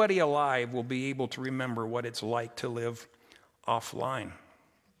nobody alive will be able to remember what it's like to live offline.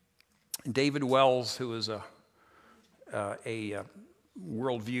 David Wells, who is a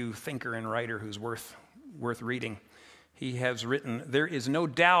worldview thinker and writer who's worth reading, he has written, "There is no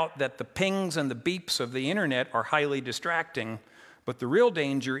doubt that the pings and the beeps of the internet are highly distracting, but the real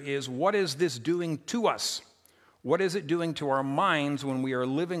danger is, what is this doing to us? What is it doing to our minds when we are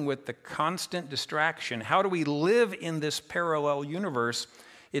living with the constant distraction? How do we live in this parallel universe?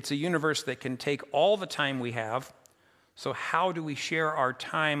 It's a universe that can take all the time we have. So how do we share our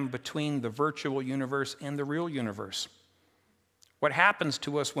time between the virtual universe and the real universe? What happens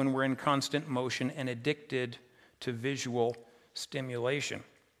to us when we're in constant motion and addicted to visual stimulation?"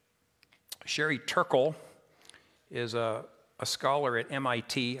 Sherry Turkle is a scholar at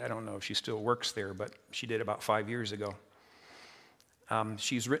MIT. I don't know if she still works there, but she did about 5 years ago.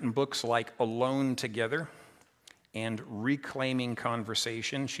 She's written books like Alone Together and Reclaiming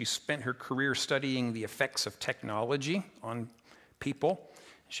Conversation. She spent her career studying the effects of technology on people.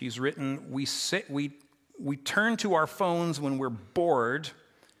 She's written, we turn to our phones when we're bored,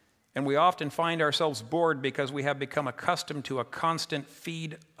 and we often find ourselves bored because we have become accustomed to a constant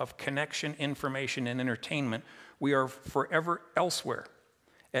feed of connection, information, and entertainment. We are forever elsewhere.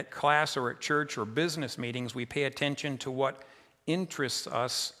 At class or at church or business meetings, we pay attention to what interests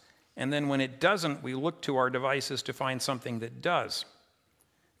us, and then when it doesn't, we look to our devices to find something that does.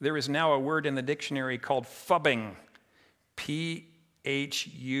 There is now a word in the dictionary called phubbing, Phubbing.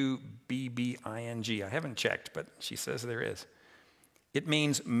 I haven't checked, but she says there is. It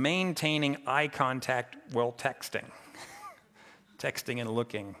means maintaining eye contact while texting. Texting and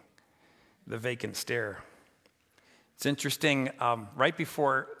looking, the vacant stare. It's interesting, right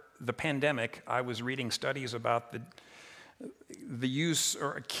before the pandemic, I was reading studies about the use,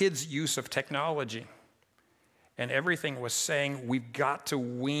 or kids' use of technology. and everything was saying we've got to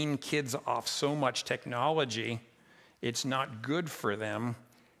wean kids off so much technology. It's not good for them.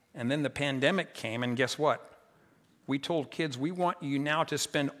 And then the pandemic came, and guess what? We told kids, we want you now to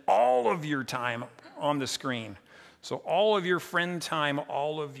spend all of your time on the screen. So all of your friend time,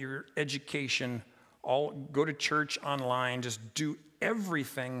 all of your education, all go to church online, just do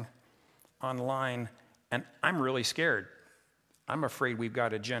everything online. And I'm really scared. I'm afraid we've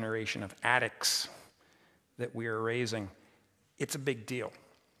got a generation of addicts that we are raising. It's a big deal.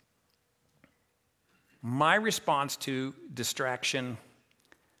 My response to distraction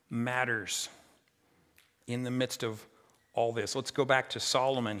matters in the midst of all this. Let's go back to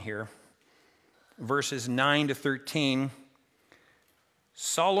Solomon here. Verses 9 to 13.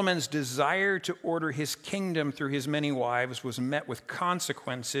 Solomon's desire to order his kingdom through his many wives was met with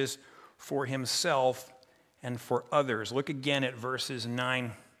consequences for himself and for others. Look again at verses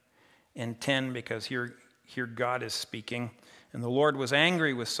 9 and 10, because here God is speaking. And the Lord was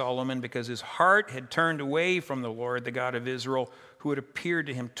angry with Solomon because his heart had turned away from the Lord, the God of Israel, who had appeared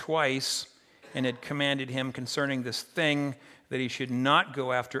to him twice and had commanded him concerning this thing, that he should not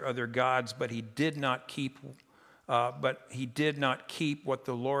go after other gods, but he did not keep what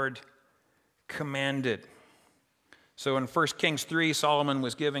the Lord commanded. So in 1 Kings 3, Solomon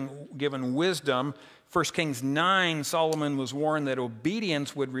was given wisdom. 1 Kings 9, Solomon was warned that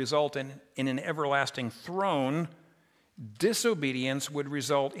obedience would result in an everlasting throne. Disobedience would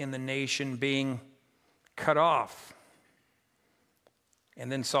result in the nation being cut off. And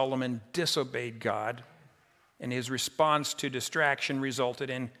then Solomon disobeyed God, and his response to distraction resulted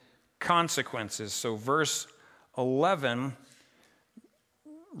in consequences. So verse 11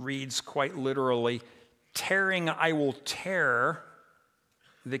 reads quite literally, "Tearing I will tear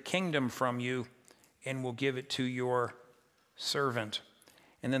the kingdom from you and will give it to your servant."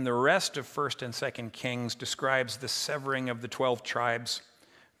 And then the rest of 1st and 2nd Kings describes the severing of the 12 tribes.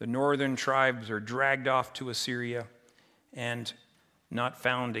 The northern tribes are dragged off to Assyria and not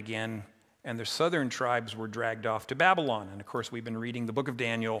found again. And the southern tribes were dragged off to Babylon. And of course, we've been reading the book of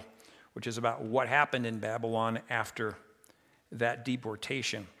Daniel, which is about what happened in Babylon after that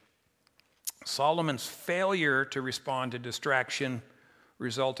deportation. Solomon's failure to respond to distraction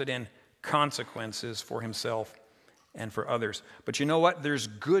resulted in consequences for himself and for others. But you know what? There's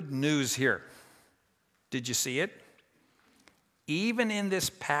good news here. Did you see it? Even in this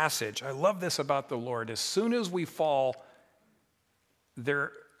passage, I love this about the Lord. As soon as we fall,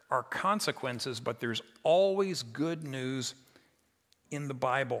 there are consequences, but there's always good news in the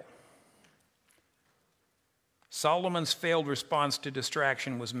Bible. Solomon's failed response to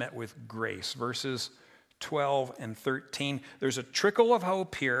distraction was met with grace. Verses 12 and 13. There's a trickle of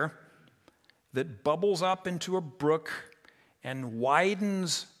hope here that bubbles up into a brook and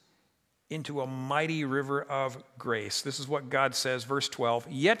widens into a mighty river of grace. This is what God says, verse 12.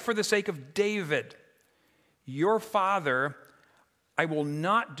 "Yet for the sake of David, your father, I will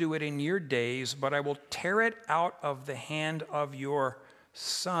not do it in your days, but I will tear it out of the hand of your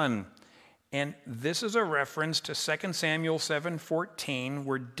son." And this is a reference to 2 Samuel 7:14,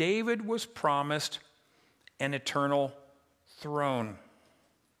 where David was promised an eternal throne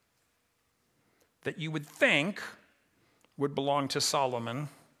that you would think would belong to Solomon,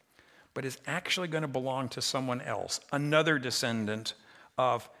 but is actually going to belong to someone else, another descendant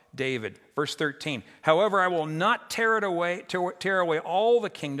of David. Verse 13, "However, I will not tear away all the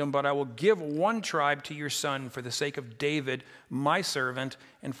kingdom, but I will give one tribe to your son for the sake of David, my servant,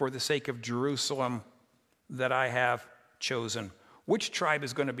 and for the sake of Jerusalem that I have chosen." Which tribe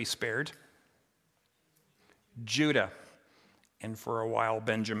is going to be spared? Judah, and for a while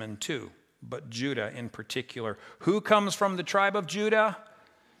Benjamin too, but Judah in particular. Who comes from the tribe of Judah?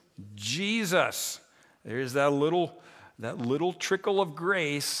 Jesus. There's that little trickle of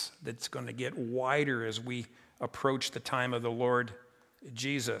grace that's going to get wider as we approach the time of the Lord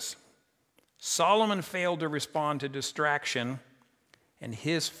Jesus. Solomon failed to respond to distraction, and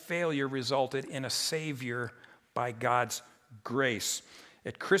his failure resulted in a Savior by God's grace.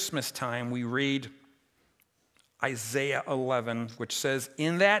 At Christmas time, we read Isaiah 11, which says,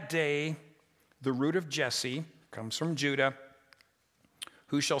 "In that day, the root of Jesse," comes from Judah,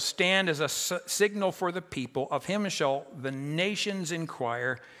 "who shall stand as a signal for the people, of him shall the nations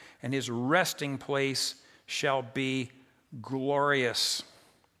inquire, and his resting place shall be glorious."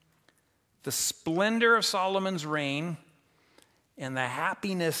 The splendor of Solomon's reign and the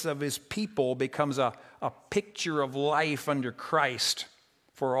happiness of his people becomes a picture of life under Christ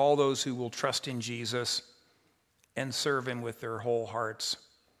for all those who will trust in Jesus and serve him with their whole hearts.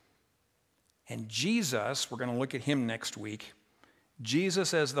 And Jesus, we're going to look at him next week,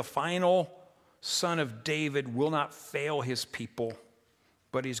 Jesus as the final son of David, will not fail his people,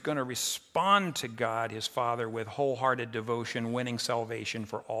 but he's going to respond to God, his Father, with wholehearted devotion, winning salvation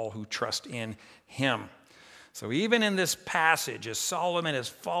for all who trust in him. So even in this passage, as Solomon has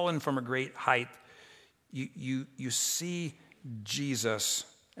fallen from a great height, you see Jesus,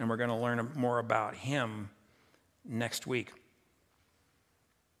 and we're going to learn more about him next week.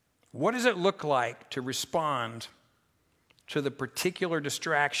 What does it look like to respond to the particular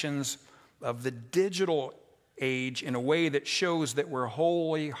distractions of the digital age in a way that shows that we're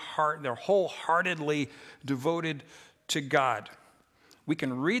wholeheartedly devoted to God? We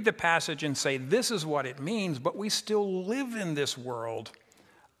can read the passage and say, this is what it means, but we still live in this world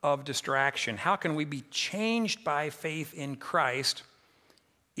of distraction. How can we be changed by faith in Christ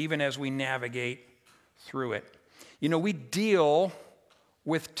even as we navigate through it? You know, we deal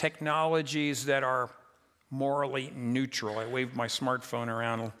with technologies that are morally neutral. I waved my smartphone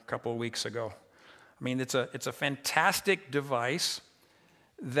around a couple of weeks ago. I mean, it's a fantastic device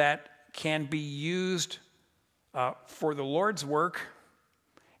that can be used for the Lord's work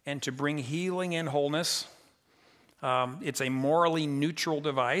and to bring healing and wholeness. It's a morally neutral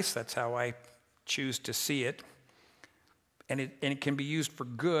device. That's how I choose to see it. And it can be used for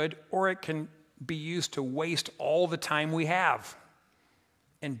good, or it can be used to waste all the time we have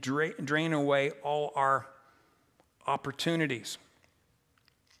and drain away all our opportunities.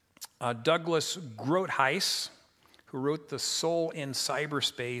 Douglas Groothuis, who wrote The Soul in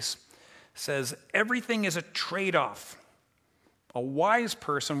Cyberspace, says, everything is a trade-off. A wise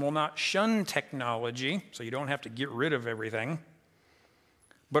person will not shun technology, so you don't have to get rid of everything.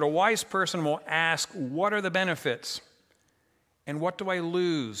 But a wise person will ask, what are the benefits? And what do I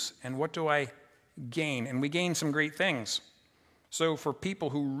lose? And what do I gain? And we gain some great things. So for people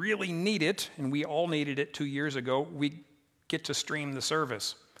who really need it, and we all needed it 2 years ago, we get to stream the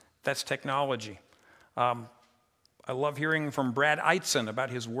service. That's technology. I love hearing from Brad Eitzen about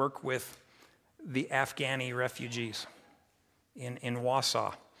his work with the Afghani refugees in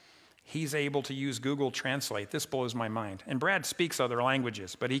Wausau. He's able to use Google Translate. This blows my mind. And Brad speaks other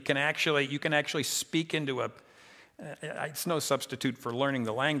languages, but you can actually speak into it's no substitute for learning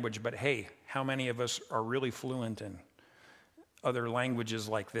the language, but hey, how many of us are really fluent in other languages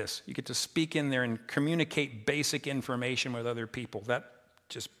like this? You get to speak in there and communicate basic information with other people. That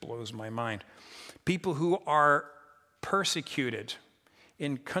just blows my mind. People who are persecuted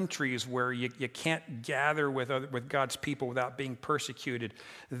in countries where you can't gather with God's people without being persecuted,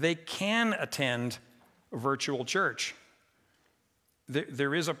 they can attend virtual church.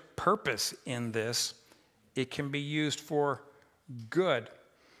 There is a purpose in this. It can be used for good.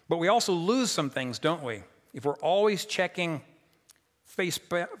 But we also lose some things, don't we? If we're always checking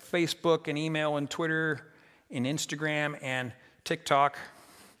Facebook and email and Twitter and Instagram and TikTok,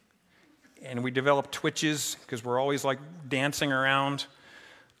 and we develop twitches because we're always like dancing around.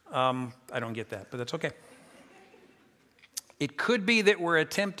 I don't get that, but that's okay. It could be that we're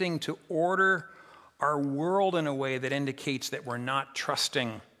attempting to order our world in a way that indicates that we're not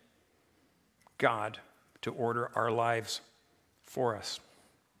trusting God to order our lives for us.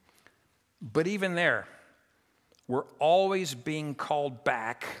 But even there, we're always being called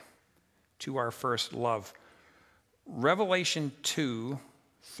back to our first love. Revelation 2,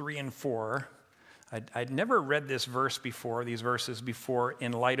 3 and 4. I'd never read these verses before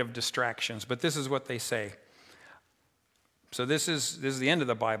in light of distractions, but this is what they say. So this is the end of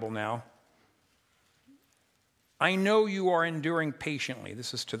the Bible now. I know you are enduring patiently.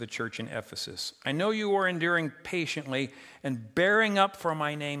 This is to the church in Ephesus. I know you are enduring patiently and bearing up for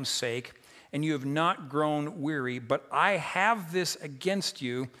my name's sake, and you have not grown weary. But I have this against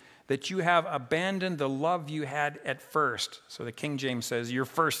you, that you have abandoned the love you had at first. So the King James says, your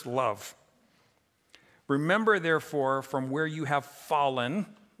first love. Remember, therefore, from where you have fallen,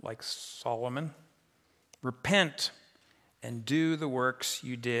 like Solomon, repent and do the works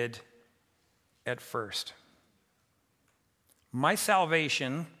you did at first. My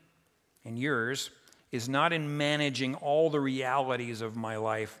salvation and yours is not in managing all the realities of my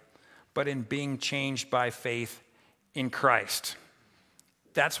life, but in being changed by faith in Christ.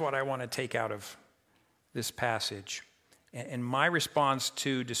 That's what I want to take out of this passage. And my response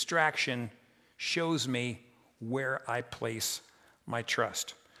to distraction shows me where I place my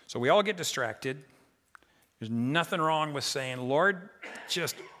trust. So we all get distracted. There's nothing wrong with saying, Lord,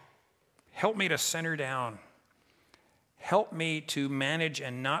 just help me to center down. Help me to manage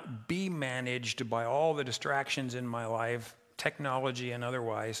and not be managed by all the distractions in my life, technology and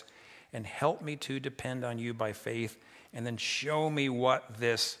otherwise, and help me to depend on you by faith, and then show me what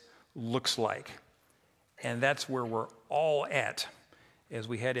this looks like. And that's where we're all at as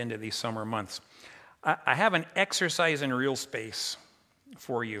we head into these summer months. I have an exercise in real space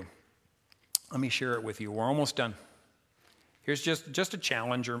for you. Let me share it with you. We're almost done. Here's just a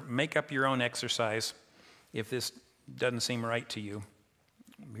challenge, or make up your own exercise if this doesn't seem right to you.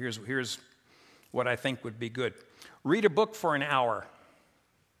 Here's what I think would be good. Read a book for an hour.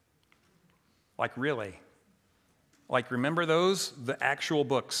 Like really. Like remember those? The actual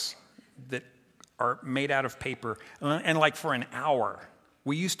books that are made out of paper. And like for an hour.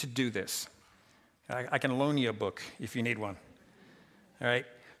 We used to do this. I can loan you a book if you need one. All right?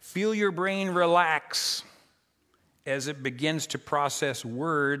 Feel your brain relax as it begins to process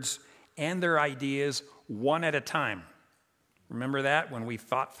words and their ideas one at a time. Remember that? When we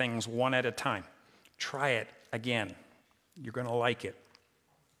thought things one at a time. Try it again. You're going to like it.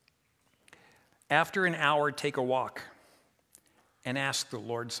 After an hour, take a walk and ask the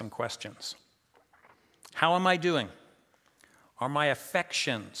Lord some questions. How am I doing? Are my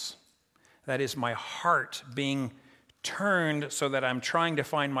affections, that is my heart, being turned so that I'm trying to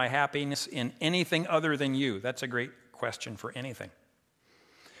find my happiness in anything other than you? That's a great question for anything.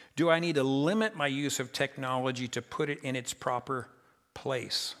 Do I need to limit my use of technology to put it in its proper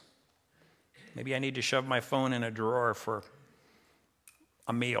place? Maybe I need to shove my phone in a drawer for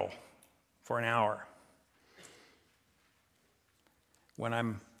a meal, for an hour, when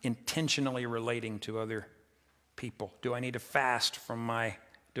I'm intentionally relating to other people. Do I need to fast from my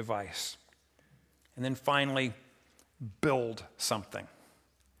device? And then finally, build something.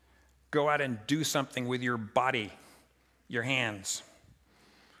 Go out and do something with your body, your hands.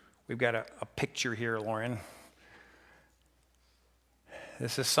 We've got a picture here, Lauren.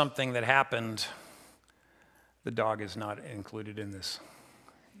 This is something that happened. The dog is not included in this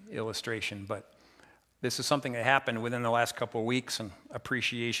illustration, but this is something that happened within the last couple of weeks, and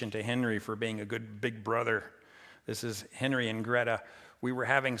appreciation to Henry for being a good big brother. This is Henry and Greta. We were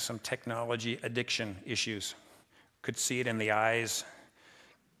having some technology addiction issues. Could see it in the eyes,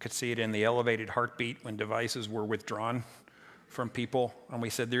 could see it in the elevated heartbeat when devices were withdrawn from people. And we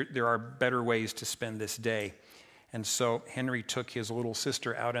said there are better ways to spend this day. And so Henry took his little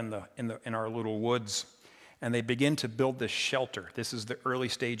sister out in our little woods, and they begin to build this shelter. This is the early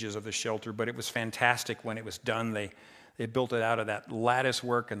stages of the shelter, but it was fantastic when it was done. They built it out of that lattice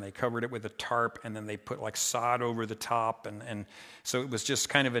work, and they covered it with a tarp, and then they put like sod over the top, and so it was just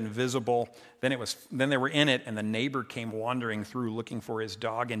kind of invisible. Then they were in it, and the neighbor came wandering through looking for his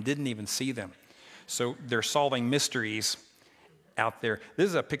dog and didn't even see them. So they're solving mysteries out there. This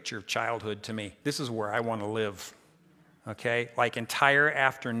is a picture of childhood to me. This is where I want to live. Okay, like entire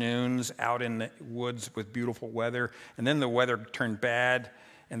afternoons out in the woods with beautiful weather, and then the weather turned bad,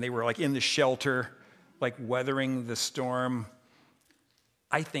 and they were like in the shelter, like weathering the storm.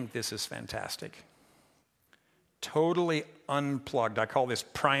 I think this is fantastic. Totally unplugged. I call this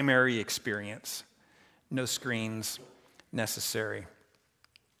primary experience. No screens necessary.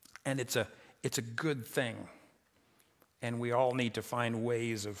 And it's a good thing. And we all need to find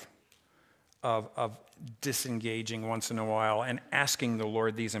ways of disengaging once in a while and asking the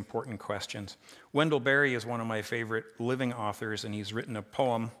Lord these important questions. Wendell Berry is one of my favorite living authors, and he's written a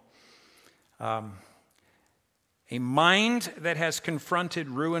poem. A mind that has confronted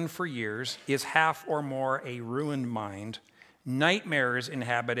ruin for years is half or more a ruined mind. Nightmares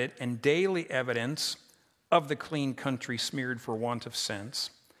inhabit it, and daily evidence of the clean country smeared for want of sense,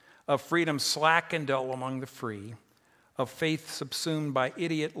 of freedom slack and dull among the free, of faith subsumed by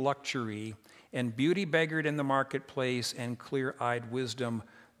idiot luxury, and beauty beggared in the marketplace, and clear-eyed wisdom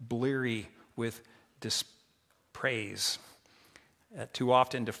bleary with dispraise. That too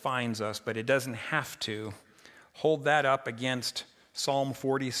often defines us, but it doesn't have to. Hold that up against Psalm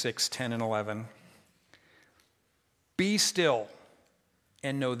 46, 10 and 11. Be still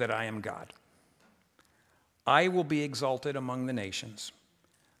and know that I am God. I will be exalted among the nations.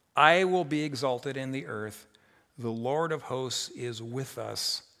 I will be exalted in the earth. The Lord of hosts is with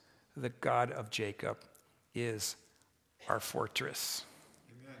us. The God of Jacob is our fortress.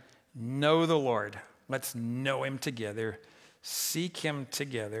 Amen. Know the Lord. Let's know him together. Seek him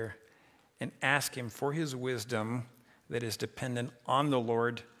together and ask him for his wisdom that is dependent on the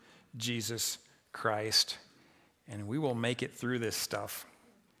Lord Jesus Christ. And we will make it through this stuff.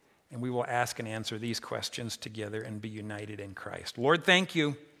 And we will ask and answer these questions together and be united in Christ. Lord, thank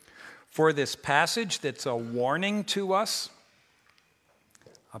you for this passage that's a warning to us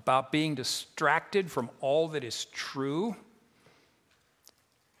about being distracted from all that is true.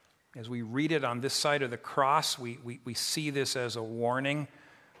 As we read it on this side of the cross, we see this as a warning,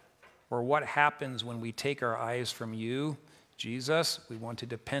 or what happens when we take our eyes from you, Jesus. We want to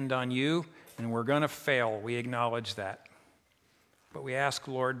depend on you, and we're going to fail. We acknowledge that. But we ask,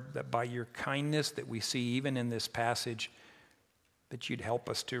 Lord, that by your kindness that we see even in this passage, that you'd help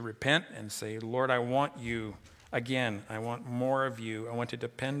us to repent and say, Lord, I want you again. I want more of you. I want to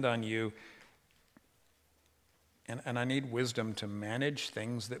depend on you. And I need wisdom to manage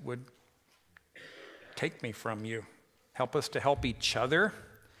things that would take me from you. Help us to help each other.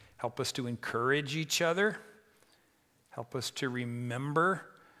 Help us to encourage each other. Help us to remember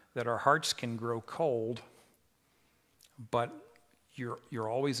that our hearts can grow cold, but you're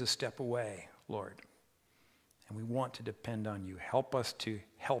always a step away, Lord. And we want to depend on you. Help us to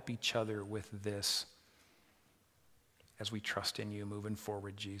help each other with this as we trust in you moving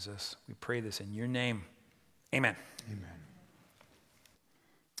forward, Jesus. We pray this in your name. Amen. Amen.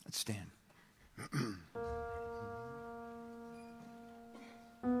 Let's stand.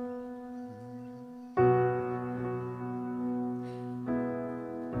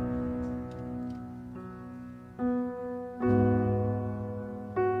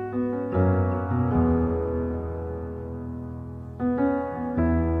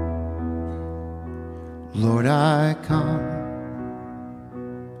 Lord, I come,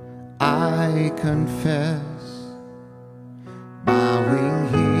 I confess, bowing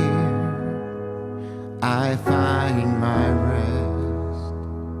here, I find my rest.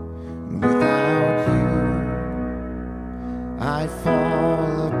 Without you, I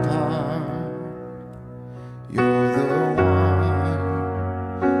fall apart. You're the one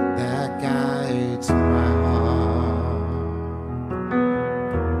that guides my heart.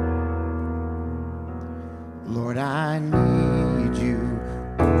 Lord, I need you.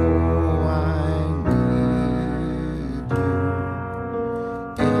 Oh, I need you.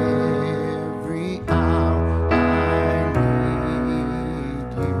 Every hour I need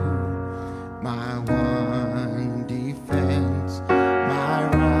you. My one defense, my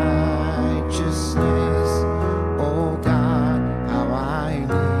righteousness. Oh God, how I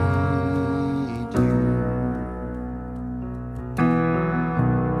need you.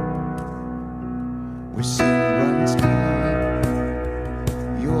 Where sin runs deep,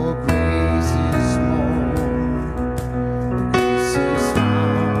 your grace is more. Grace is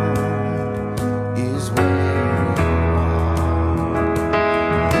found, is where you are.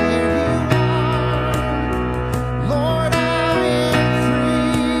 There you are, Lord, I am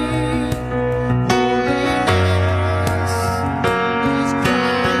free. Holiness is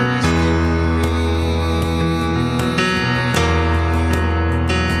Christ in me.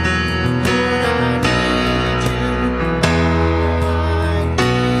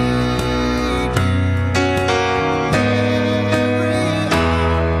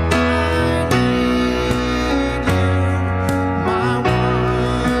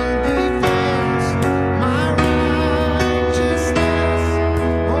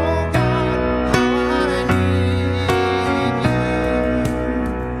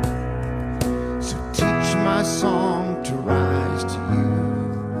 So teach my song to rise to you.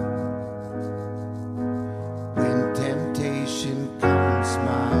 When temptation comes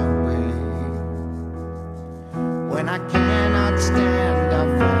my way, when I cannot stand, I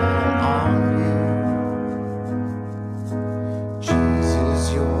fall on you.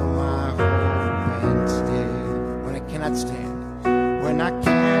 Jesus, you're my hope and stay. When I cannot stand, when I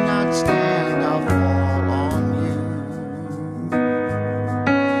cannot stand, I'll fall on you.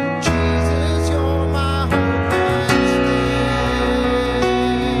 Jesus, you're my hope and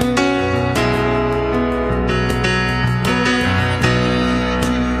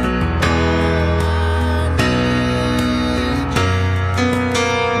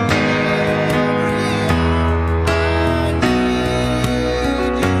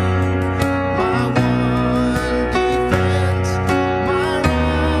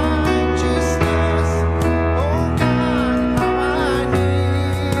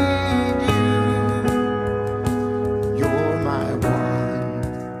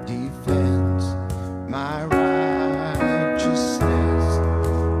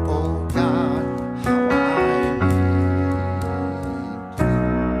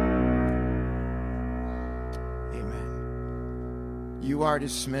You are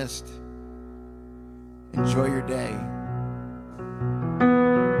dismissed. Enjoy your day.